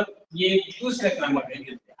बरोबर एक दुसऱ्या क्रमांकात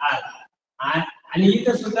घेतले आर आणि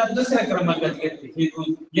इथं सुद्धा दुसऱ्या क्रमांकात घेतले.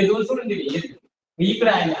 हे दोन सोडून दिले इकडे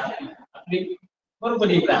आहे आपली बरोबर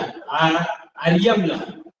इकडे RM ला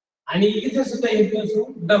आणि इथे सुद्धा हे दोन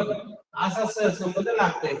सोडून डब्ल्यू असा सहसंबंध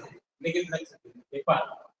लागतोय. लगेच लक्षात पहा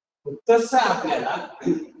तसं आपल्याला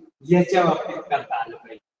याच्या बाबतीत करता आलं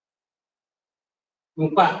पाहिजे.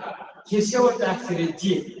 हे शेवटचं अक्षर आहे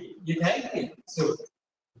जे इथे आहे की शेवट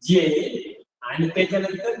जे आणि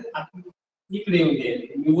त्याच्यानंतर आपण इकडे येऊन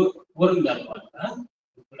द्यायचं. मी वरून जातो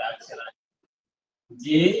इकडे अक्षर आहे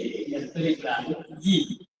जे नंतर इकडे आहे ई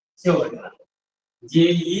शेवटला जे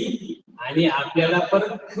ई आणि आपल्याला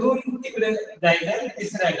परत फिरून तिकडे जायचं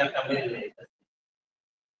तिसऱ्या गटामध्ये जायचं.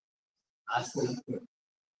 असं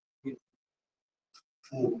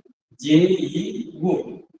जे ई वो.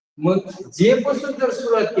 मग जे पासून जर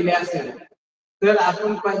सुरुवात केली असेल तर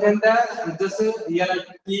आपण पहिल्यांदा जसं याला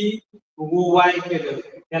टी वो वाय केलं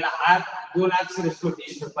त्याला आर दोन अक्षर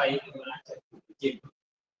सोडली पाहिजे.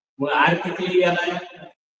 मग आर किती याला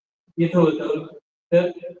येत होतं तर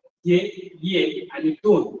हे ये आणि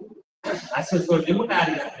दोन असं सोडले मग आर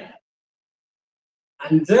घातले.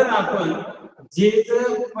 आणि जर आपण जे जर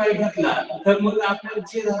उपाय घेतला तर मग आपल्याला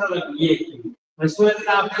जे धरावं लागेल एक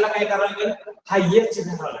सुरुवातीला आपल्याला काय करावं लागेल हा एच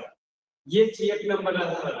धरावा लागेल. एच एक नंबरला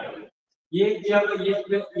धरावा लागेल. एक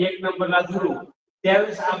जेव्हा एक नंबरला धरू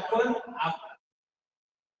त्यावेळेस आपण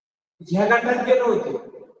ह्या गटात गेलो होतो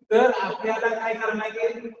तर आपल्याला काय करावं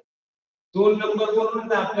लागेल दोन नंबर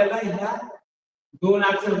वरून आपल्याला ह्या दोन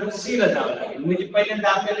अक्षर सी ला जावं लागेल. म्हणजे पहिल्यांदा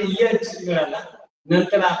आपल्याला एच मिळाला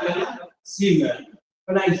नंतर आपल्याला सी मिळाला.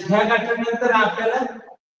 पण ह्या गटानंतर आपल्याला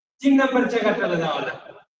 3 नंबरच्या गटाला जावं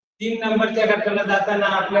लागतं. 3 नंबरच्या गटाला जाताना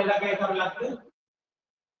आपल्याला काय करावं लागतं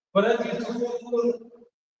परत इथून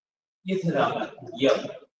इथे जावं लागतं एम.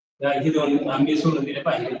 हे दोन आम्ही सोडून दिले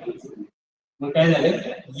पाहिजे. मग काय झालं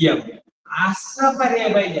एम असा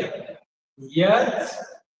पर्याय पाहिजे आपल्याला एच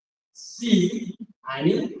सी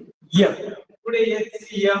आणि एम. पुढे एच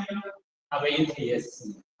सी एम हा इथे एस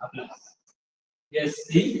सी आपला एस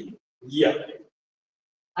सी एम.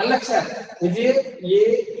 लक्षात म्हणजे ये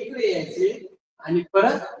इकडे यायचे आणि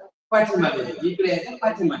परत पाठीमागे जायचे. इकडे यायचं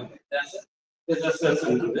पाठीमागे जायचं. असं त्याचं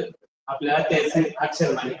समजून आपल्याला त्याचे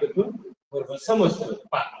अक्षर मालिकेतून बरोबर समजतो.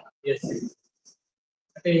 पहा एस सी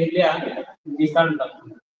आता हे लिहा मी काढून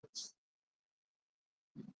टाकतो.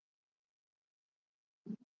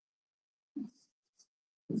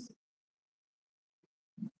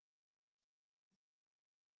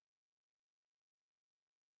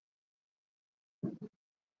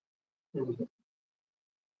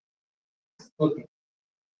 ओके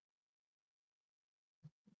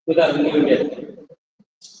उदाहरण घेऊन घ्या.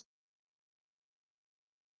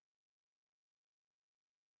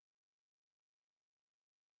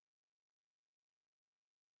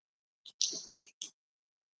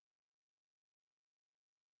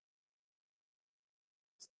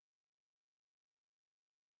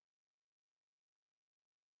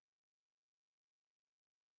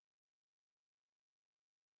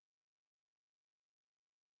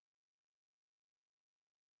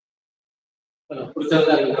 पुढचं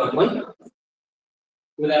उदाहरण घेऊ आपण.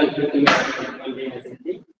 उदाहरण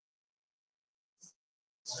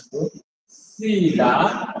सी ला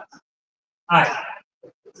आय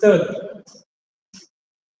तर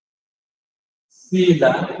सी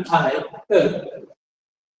ला आय तर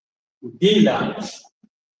डी ला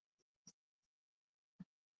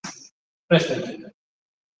प्रश्न.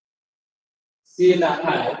 सी ला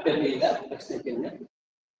आय तर डी ला प्रश्न.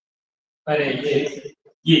 अरे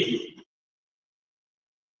ये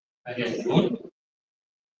अरे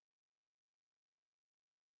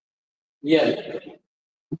एल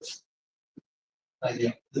अरे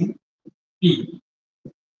पी.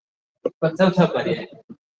 चौथा पर्याय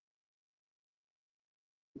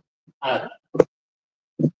आर.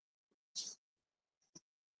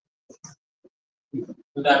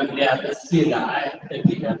 उदाहरण दिले आता सी ला आय तर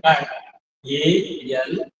डी ला काय A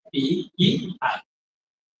L P E I.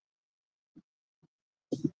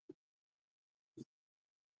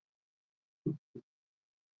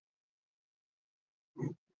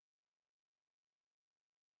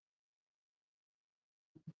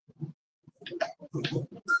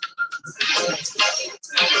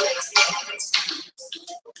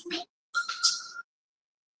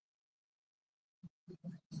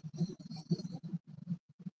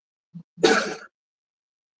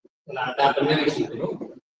 आता आपण निरीक्षण करू.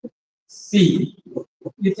 सी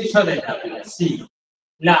इथे शोधायचं आपल्याला. सी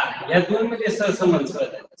ला या दोन मध्ये सहसंबंध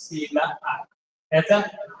शोधायचा. सी ला आर त्याचा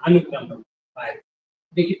अनुक्रमांक काय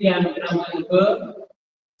ते किती अनुक्रमांक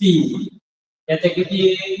 3 त्याचा किती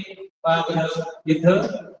इथं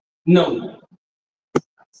 9.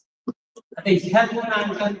 आता ह्या दोन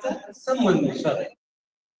अंकांचा संबंध शोधायचा.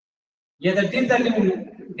 याचा तीनचा लिहून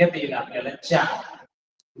घेता येईल आपल्याला 4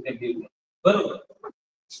 बरोबर.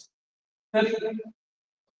 तर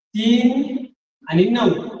 3 आणि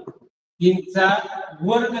 9 3चा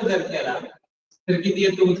वर्ग जर केला तर किती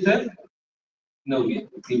येतो उत्तर 9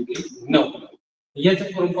 येतो. 9 याचं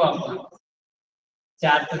करून पाहू आपण.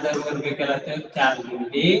 4चा जर वर्ग केला तर 4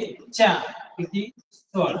 गुणिले 4 किती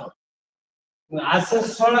 16. असं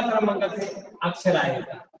 16 क्रमांकाचे अक्षर आहे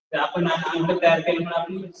का तर आपण अंक तयार केलं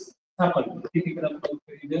म्हणून आपण स्थापन किती क्रमांक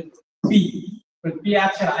पी. पण पी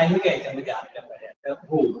अक्षर आहे का याच्यामध्ये आपल्याकडे तर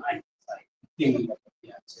हो आहे. 3 नंबर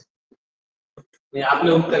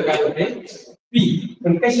आपलं उत्तर काय होते पी.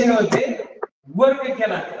 पण कशाने होते वर्ग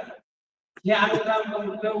केला हे अनुक्रम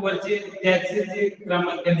म्हटलं वरचे त्याचे जे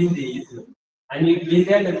क्रमांक लिहिले आणि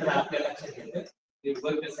लिहिल्यानंतर आपल्या लक्षात येतं ते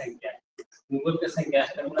वर्ग संख्या वर्ग संख्या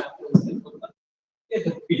असल्यामुळे आपण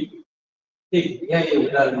येतं पी. ठीक या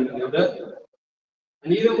एवढं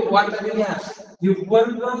आणि वाटतं घ्या ही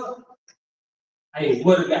वर्ग आहे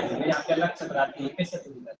वर्ग आहे म्हणजे आपल्या लक्षात राहते कशात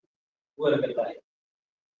वर्ग आहे.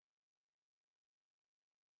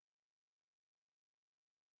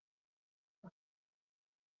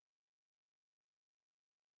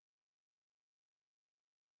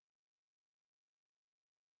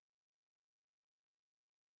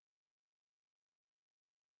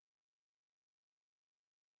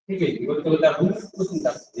 ठीक आहे वर्ग आपण पुसून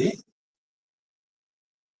टाकते.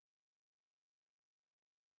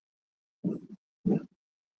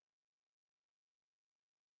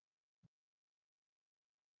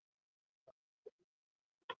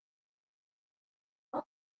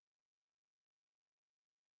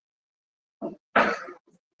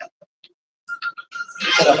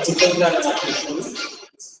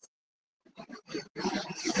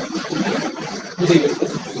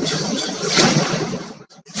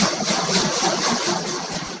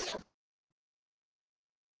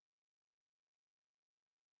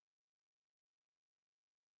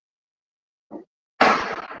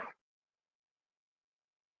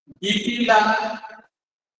 डीपीला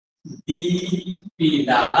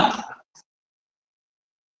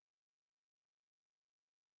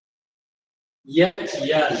एच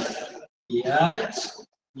एल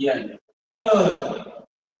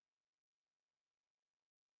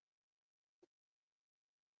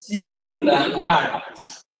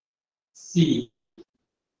सी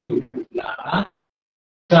ला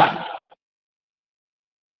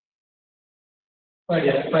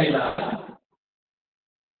पहिला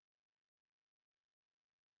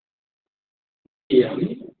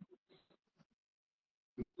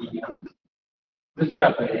दुसरा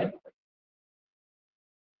पर्याय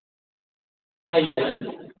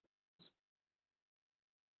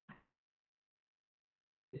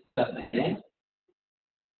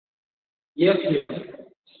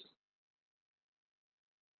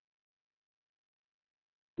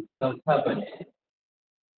चौथा पर्याय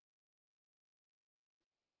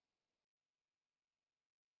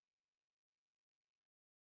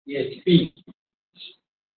एचपी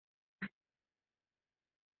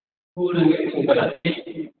पूर्ण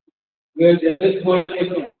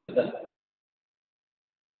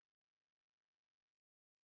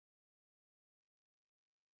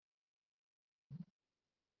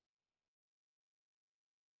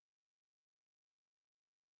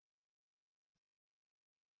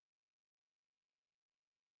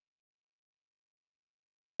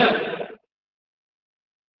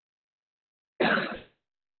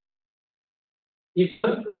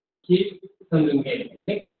ही समजून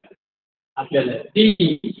घ्यायचं आपल्याला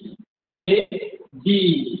डी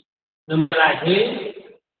नंबर आहे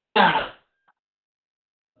 4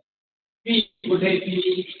 पी कुठे पी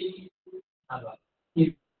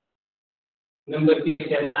नंबर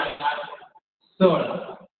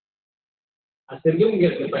 16 असं घेऊन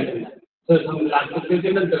घेतलं पाहिजे तर समजा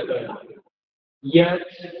लागतं नंतर कळलं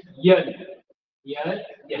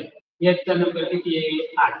एचचा नंबर किती आहे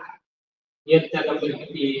 8 एचचा नंबर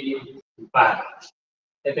किती आहे 12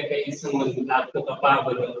 त्याचा काही संबंध लागतो का पहा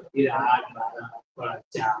बरं 8 12 16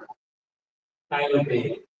 4 काय होते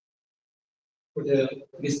कुठं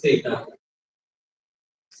दिसतंय का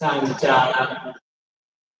 6 4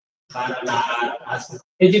 12 असं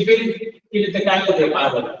त्याची बेरीज केली तर काय होते पहा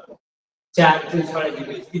बरं 4 ची 16 ची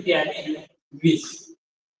बेरीज किती आली 20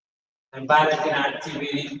 आणि 12 ची 8 ची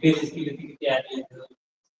बेरीज केली तर किती आली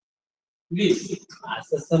 20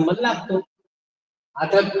 असं संबंध लागतो.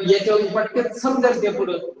 आता याच्यावर पटकन समजेल ते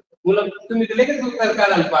पुढं मुलं तुम्ही तर लगेच उत्तर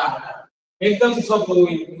कराल पहा एकदम सोपं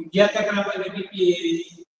होईल. याचा क्रमांक किती आहे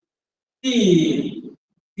 3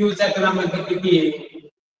 क्यूचा क्रमांक किती आहे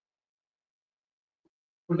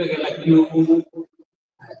कुठे गेला क्यू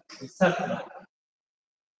 17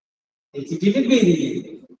 याची किती बेरीज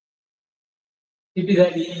किती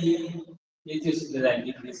झाली याची सुद्धा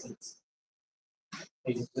झाली 20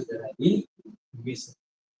 याची सुद्धा झाली 20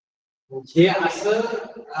 हे असं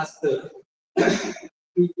असतं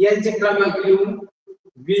यांचे क्रमांक लिहून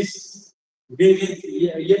 20 बेरीज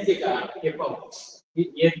येते का हे पाहू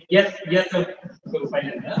याचं करू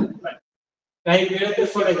पाहिजे काही वेळ तर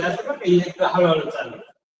सोडायचं असं बरं काही एक हळूहळू चाललं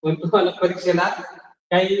पण तुम्हाला परीक्षेला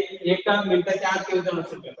काही एका मिनिटाच्या आत येऊ जाणं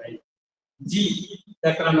सुटलं पाहिजे. जी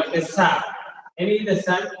त्या क्रमांक 6 आणि इथं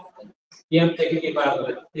 7 एमच्या किती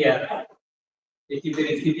बरोबर 13 त्याची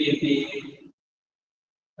बेरीज किती येते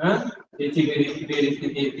हा त्याची बेरीज बेरीज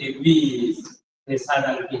किती येते 20 हे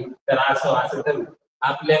साधारण की तर असं तर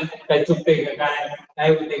आपल्या काय चुकते का काय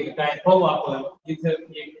होते का काय पाहू आपण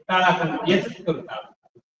इथं एक काळा पण येच करतो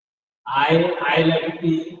आयला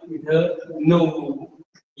किती इथं 9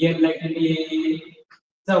 एनला किती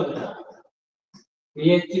 14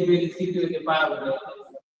 याची बेरीज किती होते पहा बरं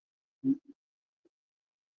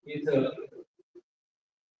इथं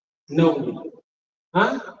 9 हा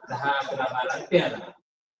 10 11 12 13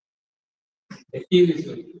 23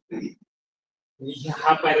 होते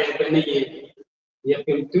हा पर्याय तर नाहीये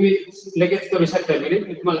तुम्ही लगेच करू शकता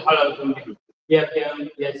मी तुम्हाला हळूहळू करून दिली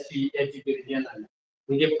याची बेरीज येणार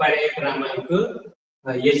म्हणजे पर्याय क्रमांक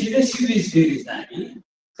याची जशी वीस बेरीज आहे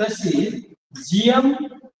तशी जीएम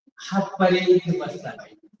हा पर्याय इथे बसला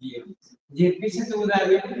पाहिजे जीएम जे पेशाचं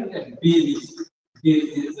उदाहरण बेरीज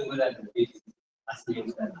बेरीजचं उदाहरण बेरीज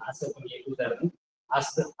असं पण एक उदाहरण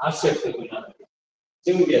असं आवश्यक तुम्हाला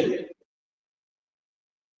चिमून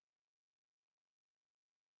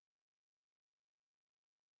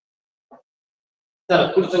चला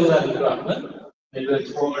पुढचं उदाहरण घेऊ आपण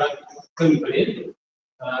थोडा कमी पडेल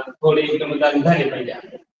थोडे एकदम उदाहरण झाले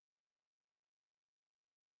पाहिजे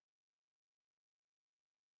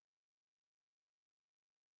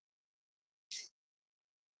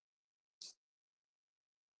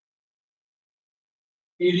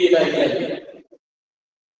पीडीला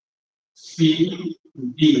पी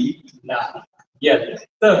डी ला एल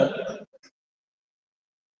तर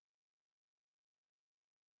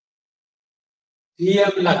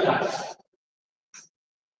एम ला काय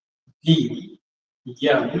डी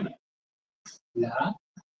एम ला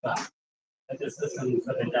काय त्याचं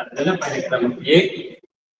समजून आपल्याला पर्याय क्रमांक 1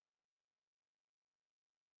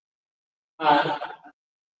 R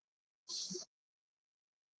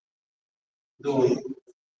 2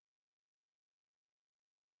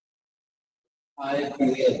 I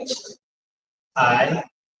Q H I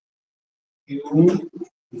Q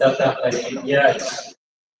Datta पर्याय एच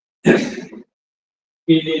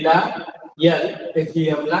पीडीला एल तर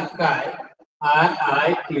जीएमला काय आर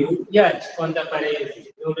आय क्यू एच कोणता पर्याय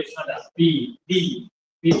एवढे शोधा पी डी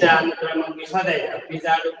पीचा अनुक्रमांक शोधायचा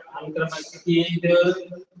पीचा अनुक्रमांक किती इथं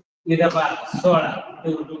 16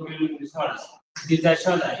 16 तिचा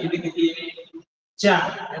शोधा इथे किती 4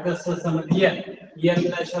 याचा समज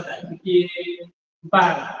एलला शोधा किती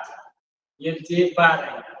 12 एलचे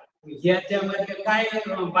 12 याच्यामध्ये काय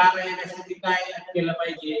 12 येण्यासाठी काय केलं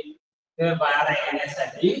पाहिजे तर 12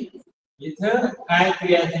 येण्यासाठी इथं काय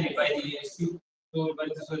क्रिया झाली पाहिजे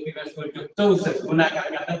 64 गुणाकार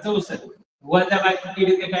करता 64 वजाबाकी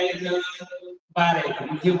केली तर काय येतं 12 येतं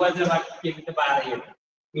म्हणजे वजाबाकी केली तर 12 येतं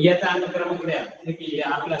याचा अनुक्रम द्या की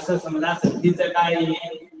आपला समज असेल तिचं काय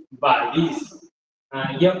 22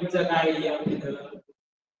 एमचं काय एम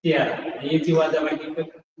 13 याची वजाबाकी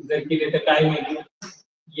जर केली तर काय होईल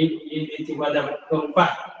याची वजाबाकी करून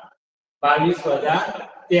पहा 22 वजा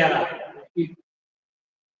 13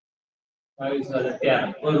 22 वजा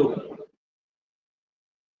 13 बरोबर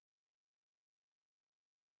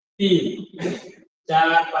 3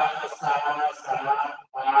 4 5 6 7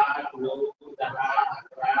 8 9 10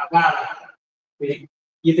 11 12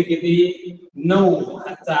 इथे किती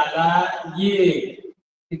 9 चाला ये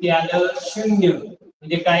किती आलं 0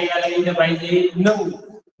 म्हणजे काय आलं इथं पाहिजे 9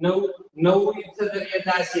 9 9 इथं जर येत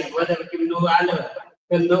असेल वजाबाकी 9 आलं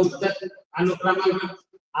तर 9 अनुक्रमांक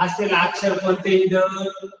असेल अक्षर कोणते इथं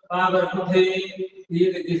बरोबर कुठे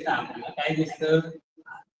दिसत आपल्याला काय दिसतं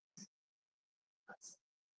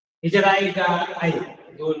ह्याच्यात आहे का आहे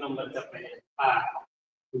 2 नंबरचा पर्याय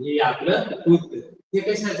म्हणजे आपलं उत्तर हे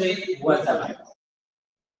कशाचं आहे वजाबाकी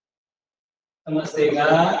समजते का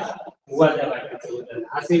वजाबाकीचं उदाहरण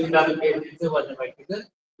असे उदाहरण केलं वजाबाकीचं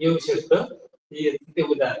येऊ शकतं ते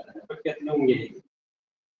उदाहरण पटकन लिहून घ्यायचं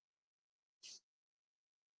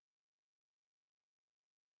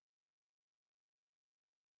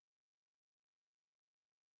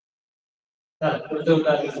चला पुढचं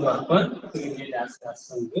उदाहरण घेऊ आपण तुम्ही जास्त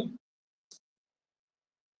समजून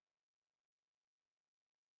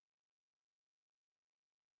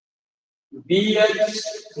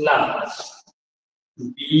बीएच ला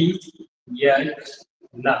बीएच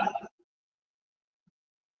ला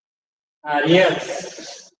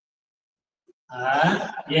आरएच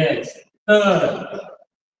आरएच तर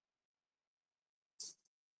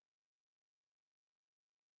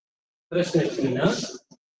प्रश्न चिन्ह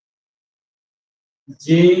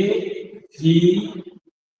जे व्ही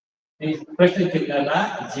प्रश्न चिन्हाला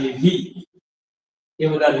जे व्ही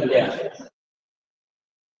हे उदाहरण द्या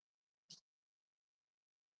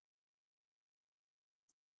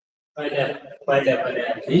पहिल्या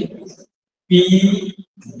पर्यायाची पी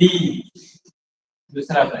डी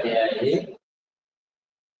दुसरा पर्याय आहे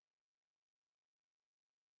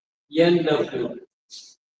NW.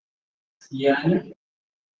 NW.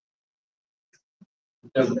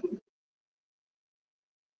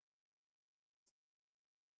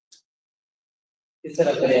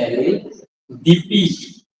 तिसरा पर्याय आहे DP.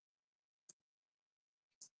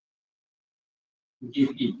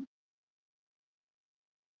 DP.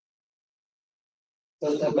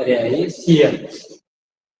 चौथा पर्याय आहे CL.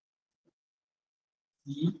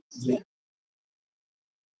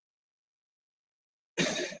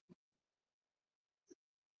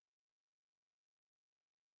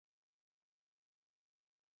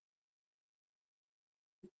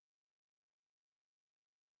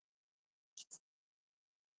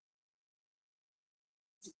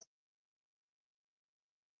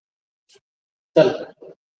 चल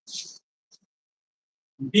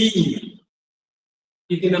B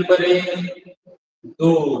किती नंबर आहे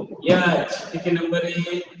 2. H किती नंबर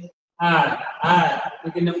आहे R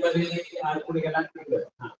किती नंबर आहे R पुढे गेला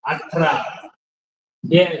 18.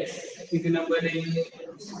 X किती नंबर आहे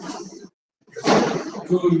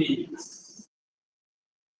 24.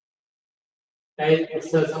 काही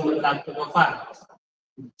सहसंबंध लागतो का फार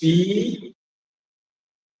B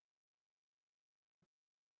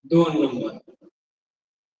 2 नंबर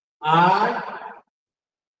 8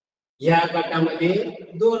 या गटामध्ये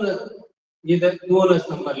 2च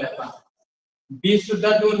नंबरला आहे. बी सुद्धा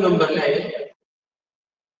 2 नंबरला आहे.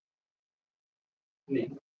 नाही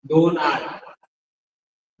 2 8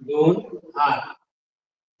 2 8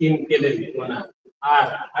 3 केले 2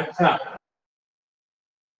 8 18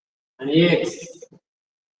 आणि X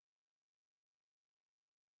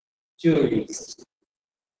 24.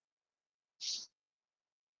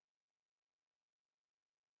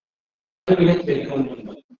 घेतले 2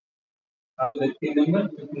 नंबर आपले 3 नंबर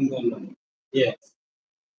 2 नंबर. येस.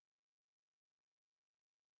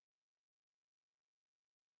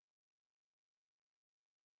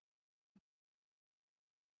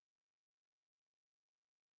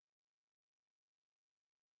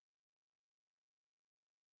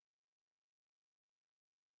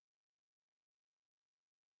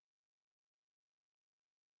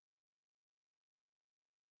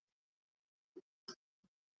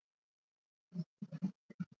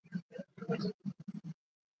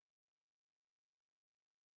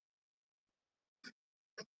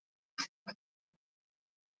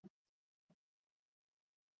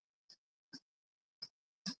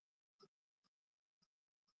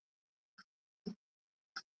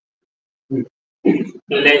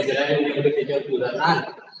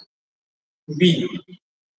 बी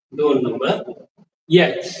 2 नंबर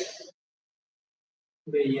H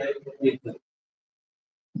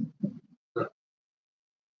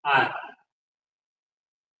आठ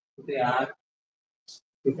कुठे 8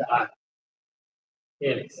 कुठे 8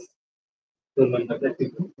 X 2 नंबर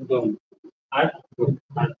 2 8 2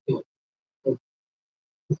 8 2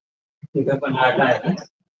 तिथं पण 8 आहे.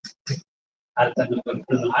 8चा नंबर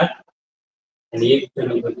पण 8 आणि 1चा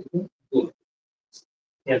नंबर 2.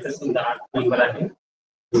 याचा सुद्धा 8 नंबर आहे.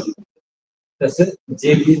 तसं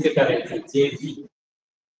JB करायचं JB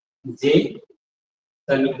जे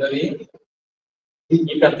चा नंबर आहे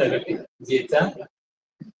 71 गट जेचा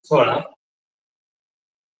 16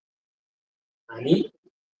 आणि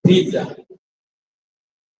 3 चा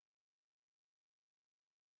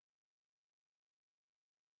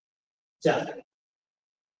 4.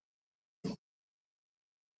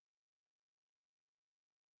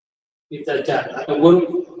 तिचा 4. आता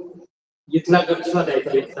वरून इथला गट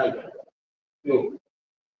शोधायचा इथला गट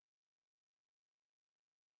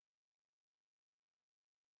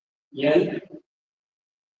N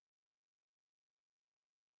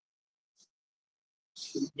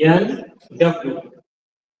NW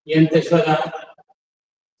यांचा शोधा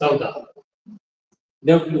 14.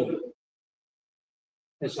 W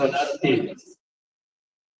शोधा 3.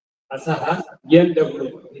 असा हा NW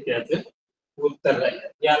त्याचं उत्तर राहील.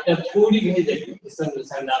 या आता थोडी घ्यायची समजून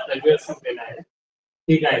सांगा आपला वेळ संपलेला आहे.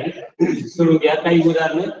 ठीक आहे सुरू घ्या. काही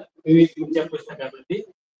उदाहरणं तुम्ही तुमच्या पुस्तकामध्ये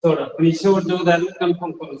सोडा पण शेवटचं उदाहरण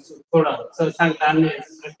कन्फर्म करून सोडा. सर सांगता आले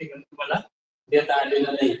प्रॅक्टिकल तुम्हाला देता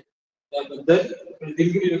आलेलं नाही त्याबद्दल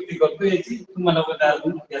दिलगिरी व्यक्त करतो. याची तुम्हाला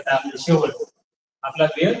उदाहरण देता आले. शेवट आपला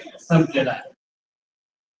वेळ संपलेला आहे.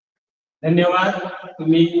 धन्यवाद.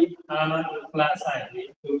 तुम्ही हा क्लास आहे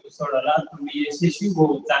तुम्ही सोडवला. तुम्ही यशस्वी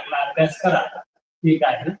हो चांगला अभ्यास करा. ठीक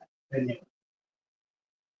आहे धन्यवाद.